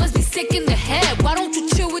with me, must be sick in the head. Why don't you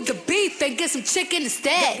chill with the beef and get some chicken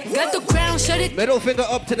instead? Got the ground, shut it. Middle finger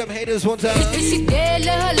up to them haters one time. If she dead,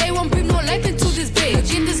 let her lay, won't bring no life into this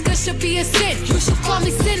bitch. In this girl should be a sin, you should call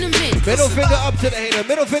me cinnamon. Middle finger up to the hater,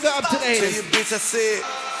 middle finger up to the haters. Tell you bitch I said.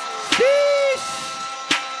 Sheesh.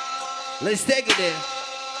 Let's take it there.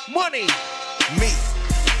 Money. Me.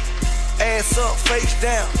 Ass up, face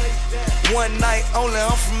down. One night only,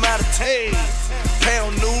 I'm from out of town.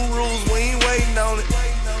 Pound new rules, we ain't waiting on it.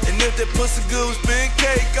 And if that pussy good, we spin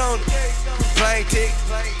cake on it. Plane ticket,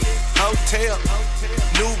 hotel,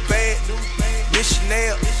 new bag,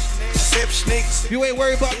 missionary, Giuseppe sneakers. If you ain't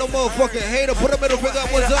worried about no motherfucking hater, put a middle finger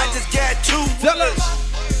up, what's up? I just got two. Tell us.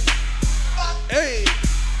 Hey.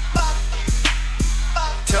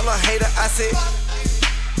 Tell a hater I said.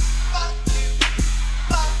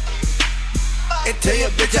 And tell your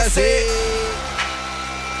bitch I said.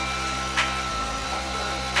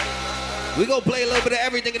 We gonna play a little bit of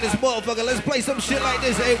everything in this motherfucker. Let's play some shit like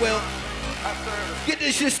this, hey, Will. Get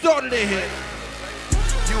this shit started in here.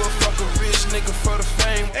 You a fucking rich nigga for the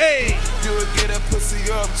fame. Hey. You would get that pussy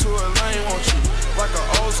up to a lane, won't you? Like an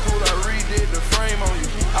old school, I redid the frame on you.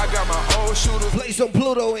 I got my old shooter. Play some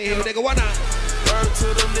Pluto in here, nigga. Why not? Word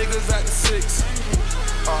to the niggas at the 6.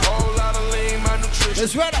 A whole lot of lean, my nutrition.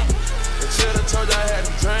 Let's run up. They should've told you I had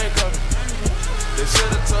them drink up. They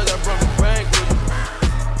should've told you I brought my bank with me.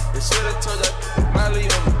 They should've told you I Miley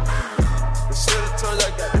on me. They should've told you I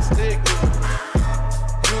got the stick with me.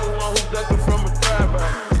 You the one who ducked it from a drive-by.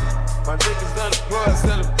 My niggas done the blood,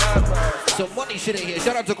 selling drive-by. Some money shit in here.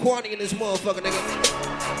 Shout out to Kwani and this motherfucker, nigga.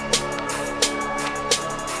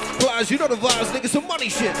 Plies, you know the vibes, nigga. Some money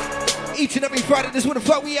shit. Each and every Friday, this where the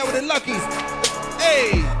fuck we at with the Luckies.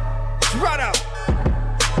 Hey, it's right out.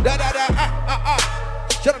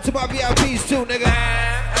 Shout out to my VIPs too, nigga.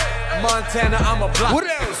 Montana, I'm a block. What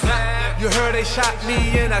else? You heard they shot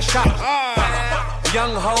me in a shot.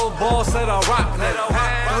 Young hoe boss of the rock,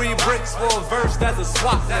 nigga. 3 bricks for a verse, that's a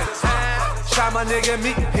swap, nigga. Shot my nigga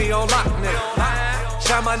Meek, he on lock, nigga.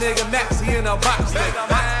 Shot my nigga Max, he in a box,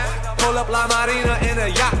 nigga. Pull up La Marina in a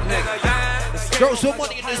yacht, nigga. Throw some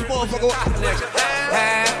money in this motherfucker.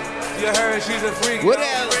 You heard she's a freak. What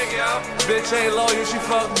else? Bitch ain't loyal, she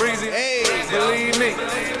fuck breezy. Hey. Believe me,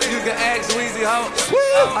 you can ask Weezy ho.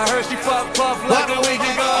 I heard she fuck Puff like a week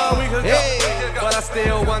ago. Hey. But I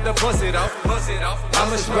still want the pussy though.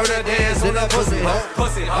 I'ma murder dance in that pussy hoe.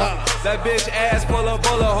 That bitch ass full of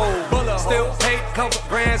bullet hole. Still pay couple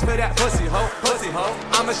grands for that pussy hoe.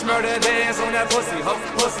 I'ma murder dance on that pussy hoe.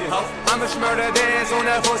 I'ma murder dance on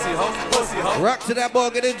that pussy hoe. Rock to that ball,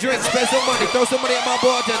 get a drink, spend some money, throw some money at my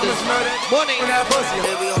bartenders. Money on that pussy.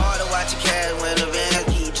 It be hard to watch a cat when the van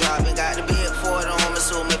keep dropping. Got the big Ford on me,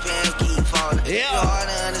 so my pants keep falling. Yeah. It's hard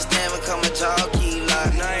to understand when come my jaw keep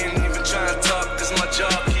locking. I ain't even trying to talk, cause my jaw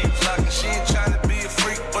keep locking. She ain't trying to be a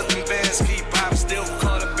freak, but them bands keep popping. Still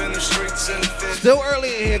caught up in the streets and the fence. Still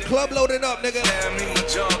early in here, club loading up, nigga. Damn me, my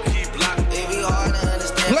jaw keep locking. It be hard to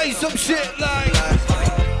understand. Play some shit like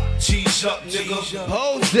G's up, nigga.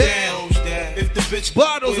 Hold down. If the bitch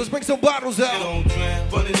bottles, let's bring some bottles out.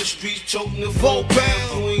 Running the streets, choking the 4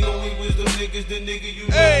 pounds. You ain't only with them niggas, the nigga you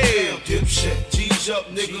hey. know. Dipshit. G's up,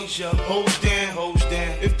 nigga. Hoes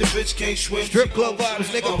down. If the bitch can't swim, strip club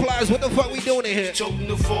vibes, nigga. Plies, what the fuck we doing in here? Choking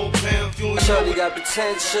the 4 pounds. Shorty got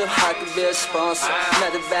potential, I could be a sponsor.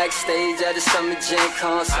 Met her backstage at the Summer Jam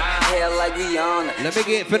concert. Hair like Rihanna. Let me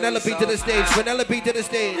get Penelope to the stage. Penelope to the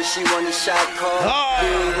stage. She want a shot call. Be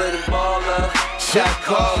with a baller. Shot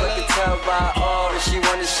call. I can tell by all that she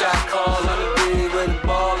want a shot call. Let me be with a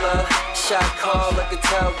baller. Shot call. I can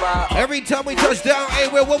tell by all. Every time we touch down, hey,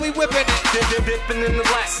 well, what we whipping? They're dipping in the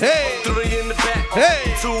black. Hey. 3 in the back. Hey.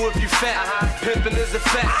 2 if you fat. Pimpin' is a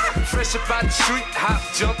fact. Fresh up out the street. Hop,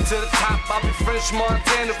 jump to the top. I'll be French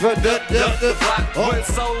Montana. Duck the block. Went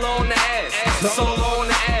solo on the ass. Solo on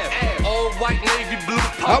the ass. Old white navy blue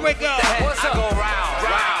pump. How we go? I go round.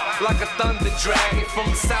 Like a thunder dragon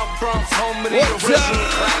from the South Bronx, home of the original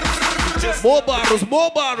claps.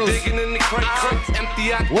 More bottles. Digging in the crates,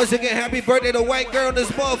 empty out. Once again, happy birthday to white girl in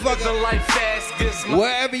this motherfucker.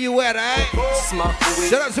 Wherever you at, alright?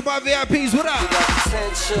 Shout out to my VIPs, what up? You got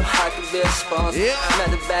potential, I could be a sponsor. Yeah. Met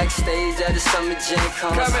her backstage at the Summer Jam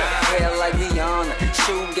concert. Hair like Rihanna,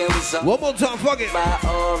 shoe game was up. One more time, fuck it. By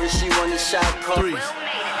all, she want a shot call. 3.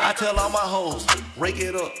 I tell all my hoes, rake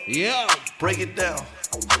it up. Yeah. Break it down.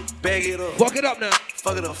 Bag it up. Fuck it up now.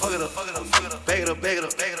 Fuck it up. Bag it up. Rake it up. Bag it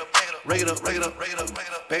up. Bag it up.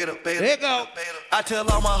 Bag it up. There you go. I tell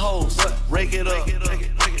all my hoes, rake it up.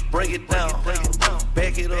 Break it down.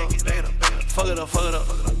 Back it up. Fuck it up.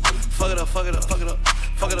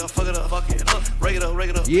 Rake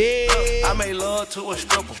it up. Yeah. I made love to a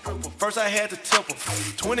stripper. First I had to tip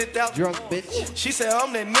her. 20,000. Drunk bitch. She said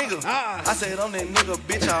I'm that nigga. I said I'm that nigga,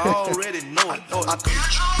 bitch. I already know it.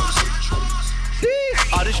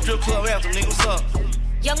 Oh, this strip club after, nigga, what's up?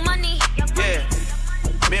 Young Money. Yeah.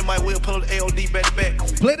 Me and my Will pull up the AOD back to back.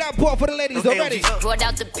 Play that part for the ladies already. Brought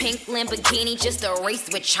out the pink Lamborghini, just a race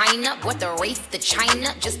with China. What the race to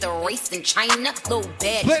China? Just a race in China. Little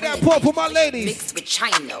bad. Play that part for my ladies. Mixed with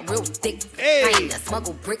China, real thick. Hey. China,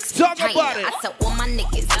 smuggle bricks Talk China. about it. I tell all my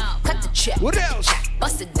niggas, cut the check. What else?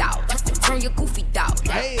 Bust it out. Turn your goofy down.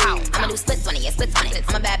 Hey. I'ma do splits on it, yeah, splits on it.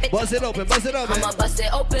 I'm a bad bitch. Bust it open. I'ma bust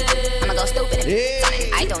it open. I'ma go stupid. Hey.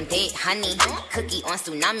 I don't date honey. Cookie on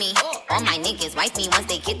tsunami. All my niggas wife me once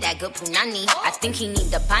they get that good punani. I think he need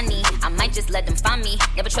the bunny. I might just let them find me.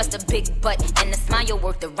 Never trust a big butt and the smile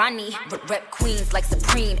worth the Ronnie. But rep queens like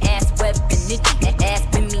Supreme. Ass web and nitty. Ass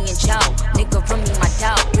been me and Joe. Nigga run me my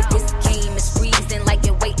dog. This game is freezing like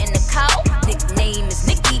it waiting the cow. Nickname is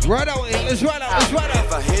Nicky. Right out, let's right out.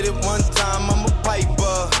 If I hit it one time, I'm a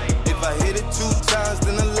piper. If I hit it 2 times,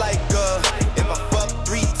 then I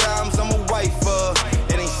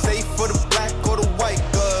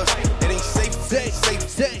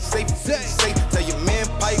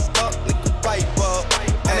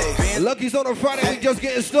on a Friday, we just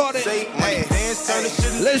getting started.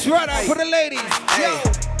 Let's run out for the ladies. Yo.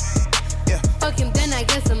 Fuck him, then I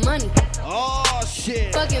get some money. Oh,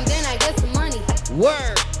 shit. Fuck him, then I get some money.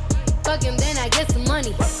 Word. Fuck him, then I get some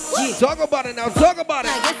money. Yeah. Talk about it now, talk about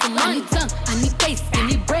it. I get some money. I need tongue, I need face, I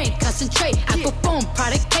need brain, concentrate. I perform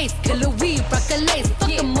product case, killer weed, rock a lace.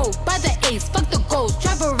 Fuck the move, buy the ace, fuck the goals,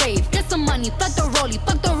 drive a rave. Get some money, fuck the rollie,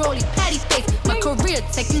 patty face. My career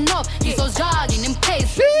taking off, these hoes jogging in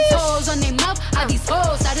pace. These hoes on their mouth, are these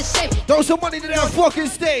hoes out of shape. Throw some money to that fucking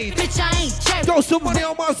stage. Bitch, I ain't check. Throw some money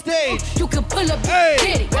on my stage. You can pull up,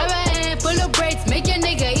 get it. Grab a hand, pull up braids, make your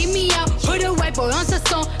nigga eat me out. Put a white boy on the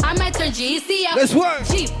song, I might turn GC out. Let's work.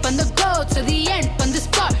 Jeep from the go to the end, from the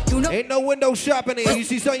start. You know. Ain't no window shopping here. You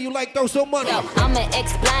see something you like, throw some money. Yo, I'ma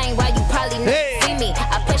explain why you probably never see me.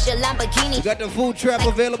 I push a Lamborghini. You got the food trap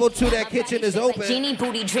available too. That kitchen is open. Genie,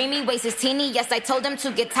 booty, dreamy, waist is teeny. Yes, I told them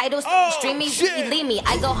to get titles. Stream me, shit. leave me.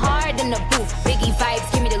 I go hard in the booth. Biggie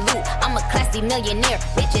vibes, give me the loot. I'm a classy millionaire.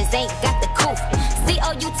 Bitches ain't got the coof.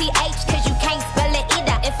 COUTH, cause you can't spell it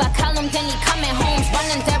either. If I call him, then he coming home,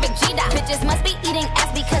 running Derek Jeter. Bitches must be eating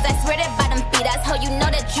ass because I swear that bottom feed us. Ho, you know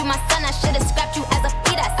that you my son, I should've scrapped you as a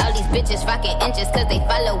fetus. All these bitches rocking inches cause they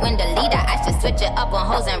following the leader. I should switch it up on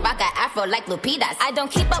hoes and rock an afro like Lupitas. I don't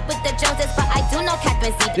keep up with the Joneses, but I do know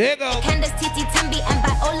Captain Z. There you go. Candace, Titi, Tembi, and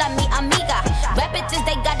Viola, mi amiga. Rap bitches,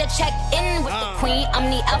 they gotta check in with the queen. I'm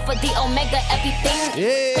the alpha, the omega, everything.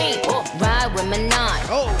 Yeah. Oh, ride with Minaj.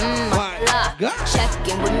 Oh, my God. Check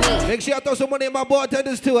in with me. Make sure y'all throw some money in my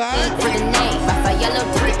bartenders too, huh? For the name, Rafael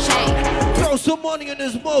to the chain. Throw some money in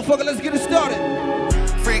this motherfucker. Let's get it started.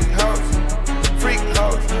 Freak house,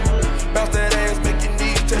 bounce that ass, make your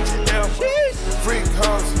knees touch your elbow. Freak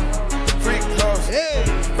house,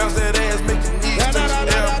 bounce that ass, make your knees touch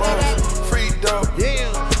your elbow. Free dope,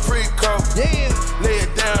 free coke, lay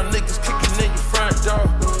it down, niggas kicking in your front door.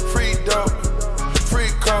 Free dope, free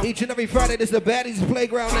coke. Each and every Friday, this is the Baddies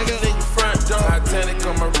Playground, nigga. In your front door, Titanic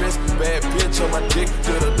on my wrist, bad bitch on my dick,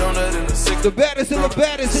 to the donut in the six. The baddest and the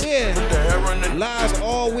baddest here. Live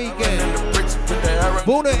all weekend.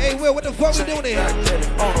 Boona, Awill, what the fuck we doing here?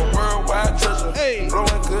 On a worldwide treasure. Hey, blowing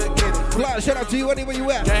good, get it. Fly, shout out to you anywhere you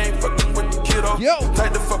at. Gang fucking with the kiddo. Yo,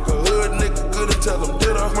 like the fuck a hood nigga, good to tell them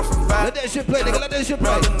ditto. Let that shit play, nigga, let that shit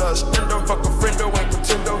play. Fuck a friendo, ain't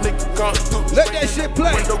pretendo, nigga gone through. Let that shit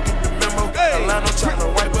play. Window get the memo. Hey, line on China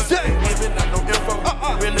white, but giving out no info.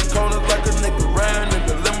 In the corner like a nigga riding in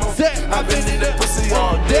the limo. I've been in that pussy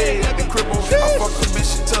all day like a cripple. I fuck a bitch,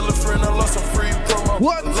 she tell a friend I lost some free promo.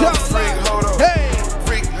 One time, freak, hold on. Hey,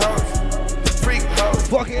 freak house,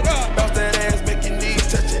 fuck it up. Bounce that ass, make your knees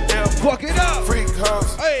touch your elbow. Fuck it up. Freak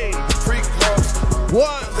house, hey, freak house.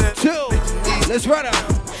 1, 2, let's run out.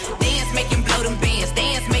 Dance, make him blow them bands.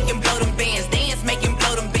 Dance, make him blow them bands. Dance, make him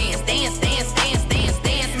blow them bands. Dance, dance, dance, dance,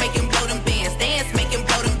 dance, make him blow them bands. Dance, make him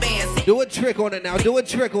blow them bands. Do a trick on it now. Do a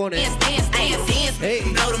trick on it. Dance, dance, dance, dance, make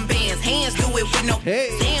him blow them bands. Hands do it with no.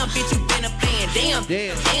 Damn, bitch, you been a fan.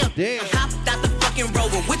 Damn. Hopped out the fucking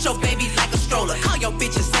Rover with your baby like a stroller. Call your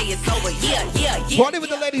bitch and say it's over. Yeah. Party with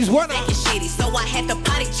the ladies, run out. Shitty, so I had to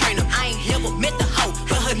potty train him. I ain't never met the hoe,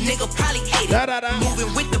 but her nigga probably ate it.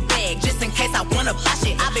 Moving with the bag, just in case I wanna buy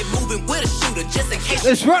shit. I been moving with a shooter, just in case.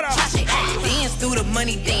 Let's run out. Dance through the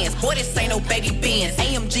money dance. Boy, this ain't no baby bands.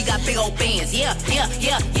 AMG got big old bands. Yeah.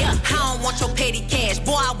 I don't want your petty cash.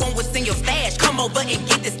 Boy, I want what's in your stash. Come over and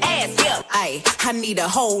get this ass. Yeah. I need a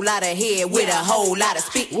whole lot of head with a whole lot of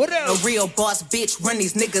spit. What else? A real boss bitch run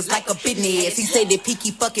these niggas like a business. He said if he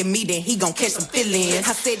keep fucking me, then he gon' catch some feelings.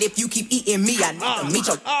 I said if you keep eating me, I need to meet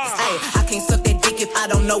your I can't suck that dick if I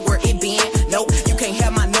don't know where it been. No, you can't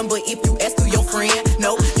have my number if you ask to your friend.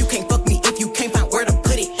 No, you can't fuck me if you can't find where to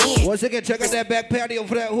put it in. Once again, check out that back patio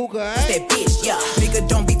for that hookah, That bitch, yeah. Nigga,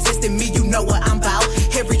 don't be testing me, you know what I'm about.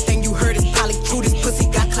 Everything you heard is probably true, this pussy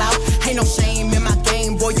got clout. Ain't no shame in my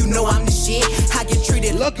game, boy, you know I'm the shit. I get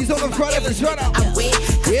treated Lucky's on the front of his run out. I wet,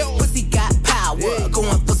 pussy got power,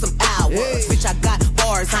 going for some hours. Bitch, I got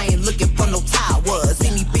bars, I ain't looking for no towers.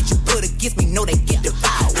 Any bitch you put against me, know they get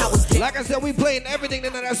devoured. Like I said, we playing everything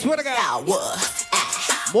tonight, I swear to God.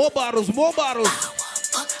 More bottles.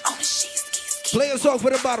 Play a song for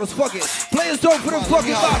the bottles, fuck it. Play a song for the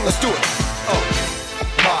fucking bottles. Let's do it.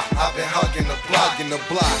 I've been hugging the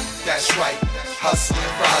block. That's right. Hustling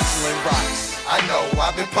rocks. I know,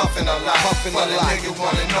 I've been puffing a lot. But a nigga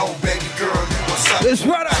wanna know, baby girl, you a sucker. Let's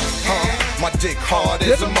run out. My dick hard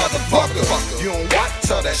as a motherfucker. You don't what?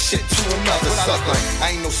 Tell that shit to another sucker.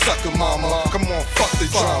 I ain't no sucker, mama. Come on, fuck the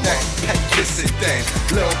drama. Kiss it, then.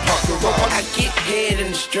 Little pucker on. I get head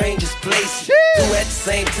in the strangest places. Who at the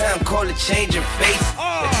same time call it changing face.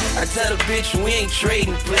 I tell the bitch we ain't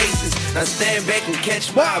trading places. Now stand back and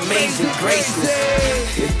catch my amazing graces.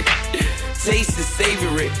 Taste is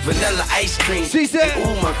savory, vanilla ice cream. She said,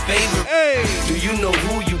 ooh, my favorite. Hey. Do you know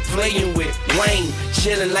who you playing with? Wayne,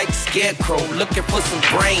 chilling like a scarecrow, looking for some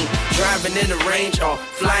brain. Driving in the range or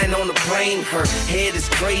flying on the plane. Her head is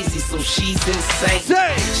crazy, so she's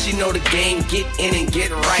insane. She know the game, get in and get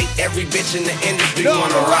right. Every bitch in the industry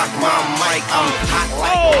wanna rock my mic. I'm hot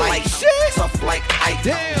like light, tough like Ike.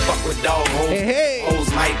 Fuck with dog hoes, hoes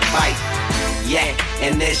might bite. Yeah,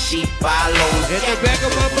 and then she follows. In the back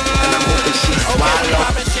of my mind. And I'm hoping she swallows.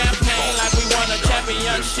 Popping champagne like we won a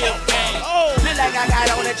championship game. Look like I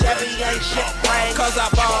got on a championship ring. Cause I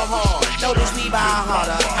ball hard. Notice me ball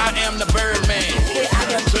harder. I am the Birdman. Yeah,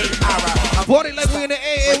 I am J.R. Party like we in the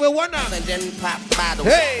AA with one now. And then pop bottles.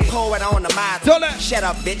 Hey. Pour it on the model. Shut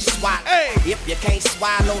up, bitch, swallow. Hey. If you can't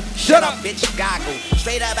swallow, shut up, bitch, goggle.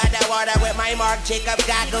 Straight up out that water with my Marc Jacob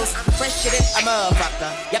goggles. Fresh shit, a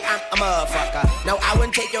motherfucker. Yep, I'm a motherfucker. No, I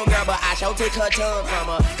wouldn't take your girl, but I shall take her tongue from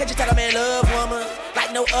her. Could you tell I'm in love, woman?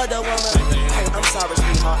 Like no other woman. I'm sorry,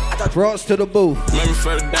 sweetheart. I thought Brought to the booth. Made me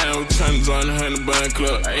further down, trying to join the 100 Bun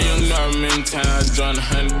Club. I don't know how many times I joined the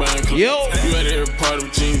 100 Bun Club. Yo. You at every party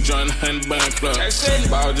with you, join the 100 Bun Club.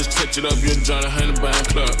 But I'll just touch it up, you'll join the 100 Bun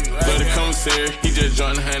Club. But the commissary, he just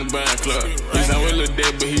joined the 100 Bun Club. He's not with Lil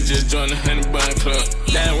Dad, but he just joined the 100 Bun Club.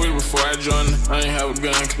 Damn, way before I joined, I ain't have a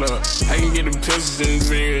gun club. I can get the pistols in the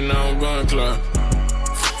finger and I don't gun club.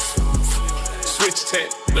 Switch tech,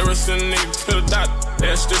 the rest of the nigga to the doctor.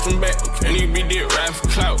 They'll strip him back, and he be dead right for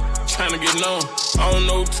clout. Tryna get known, I don't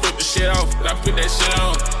know who took the shit off, but I put that shit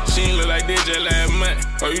on. She ain't look like this just last month.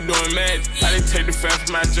 Oh, you doing mad? How they take the fat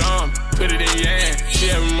from my arm, put it in your hand. She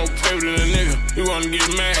having more paper than a nigga, you wanna get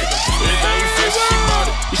mad. Everything you feel, she bought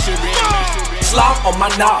it, you should be in there. Slob on my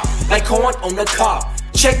knob, like corn on the cob.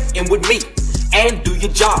 Check in with me, and do your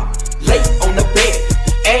job. Lay on the bed,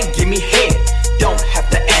 and give me head. Don't have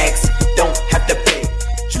to ask, don't have to beg.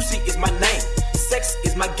 Juicy is my name, sex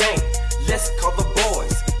is my game. Let's call the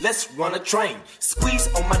boys, let's run a train. Squeeze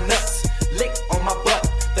on my nuts, lick on my butt.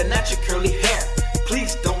 The natural curly hair,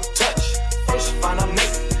 please don't touch. First find a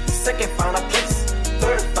mate, second find a place.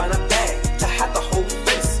 Third find a bag to hide the whole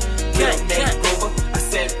face. Real name Grover, I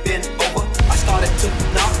said bend over. I started to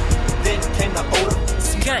knock, then came the odor.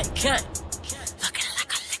 Looking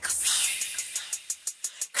like a liquor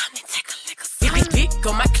come and take a liquor dick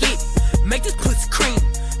on my clip, make this pussy cream.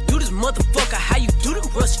 Do this motherfucker how you do them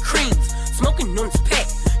rush creams. Smoking on this pack,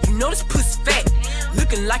 you know this pussy fat.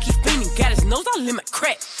 Looking like he fiending, got his nose all in my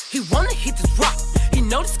crack. He wanna hit this rock, he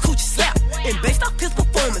know this coochie slap. And based off his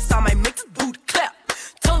performance, I might make this booty clap.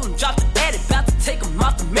 Told him drop the daddy, about to take him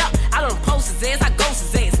off the map. I don't post his ass, I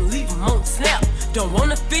ghost his ass and leave him on the snap. Don't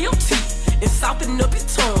wanna feel your teeth and soften up your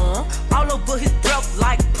tongue. All over his breath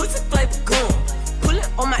like pussy flavor gum. Pull it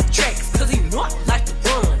on my tracks, cause he know I like to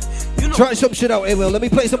run. You know try some shit out, Awill. Let me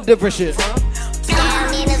play some different shit.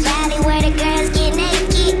 I'm in the valley where the girls get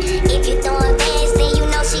naked. If you throwing bands, then you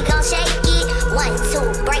know she gon' shake it. 1,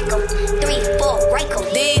 2, break 'em. 3, 4, break 'em.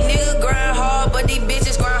 These niggas grind hard, but these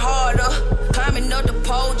bitches grind harder. Climbing up the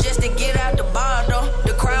pole just to get out the bottle.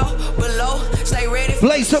 The crowd below, stay ready.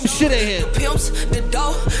 Play some shit in here. The pimps, the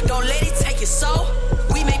dough, don't let it take your soul.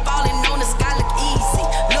 We make falling on the sky look easy.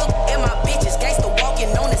 Look at my bitches, gangsta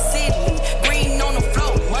walking on the ceiling. Green on the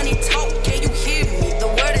floor, money talk, can you hear me? The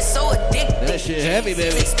word is so addictive. That shit heavy,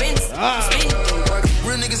 baby. It's expensive.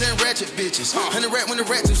 Real niggas ain't ratchet bitches. 100 rap when the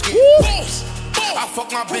rat too skinny. I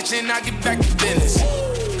fuck my bitch and I get back to business.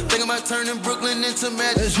 Think about turning Brooklyn into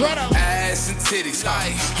magic. Ass and titties,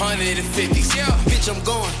 like 150s. Yeah, bitch, I'm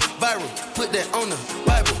going viral. Put that on the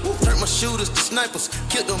Bible. Turn my shooters to snipers.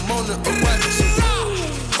 Killed them on the arrival.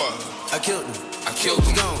 I killed them. I killed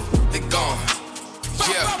them. Gone. They gone.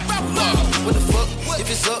 Yeah. What the fuck? If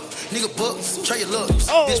it's up, nigga bucks. Try your luck.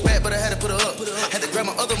 Bitch bad, but I had to put her up. Had to grab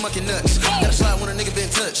my other monkey nuts. Gotta slide when a nigga been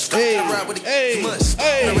touched. I ride with the must.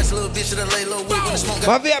 I rest a little bitch that I lay low with when the smoke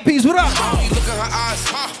My VIPs, what up? You look at her eyes,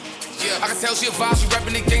 yeah, I can tell she a vibe. She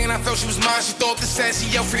rapping the gang and I felt she was mine. She throw up the sass, she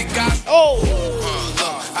yell for the guys.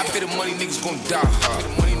 I pay the money, niggas gon' die. I pay the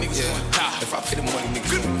money, niggas gon' die. If I pay the money, niggas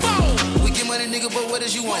gon' die. We we get money, nigga, but what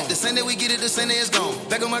is you want? The same day we get it, the same day it's gone.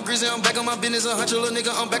 Back on my grizzly, I'm back on my business. A hundred little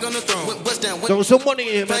nigga, I'm back on the throne. Bust down. Throw some money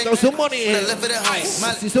in here, man. Throw some money in here.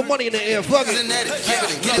 See some money in the air. Fuck it.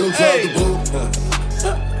 Hey.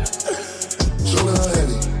 Show me how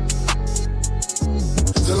heavy.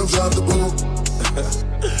 Tell him drive the boat.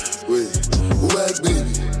 Wait, whack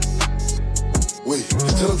baby. Wait,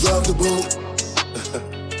 tell him drive the boat.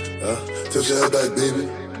 Tilt your head back, baby.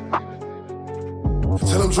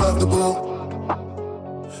 Tell him drive the boat.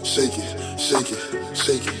 Shake it, shake it,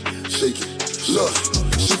 shake it, shake it. Look,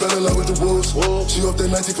 she fell in love with the wolves. She off that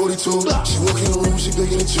 1942. She walk in the room, she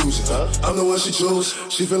picking and choosing. I'm the one she chose.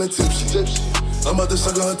 She feeling tipsy. I'm about to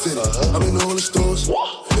suck on her titty. I'm in all the stores.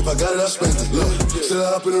 If I got it, I spent it. Look, sit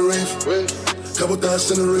up in the rave. Couple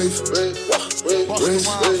thousand in the rave. Race,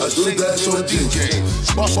 I do the dash on the DJ.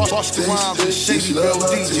 Bust the rhymes and shake it, real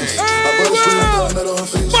DJ. I bought a spring, I met on her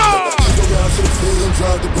face.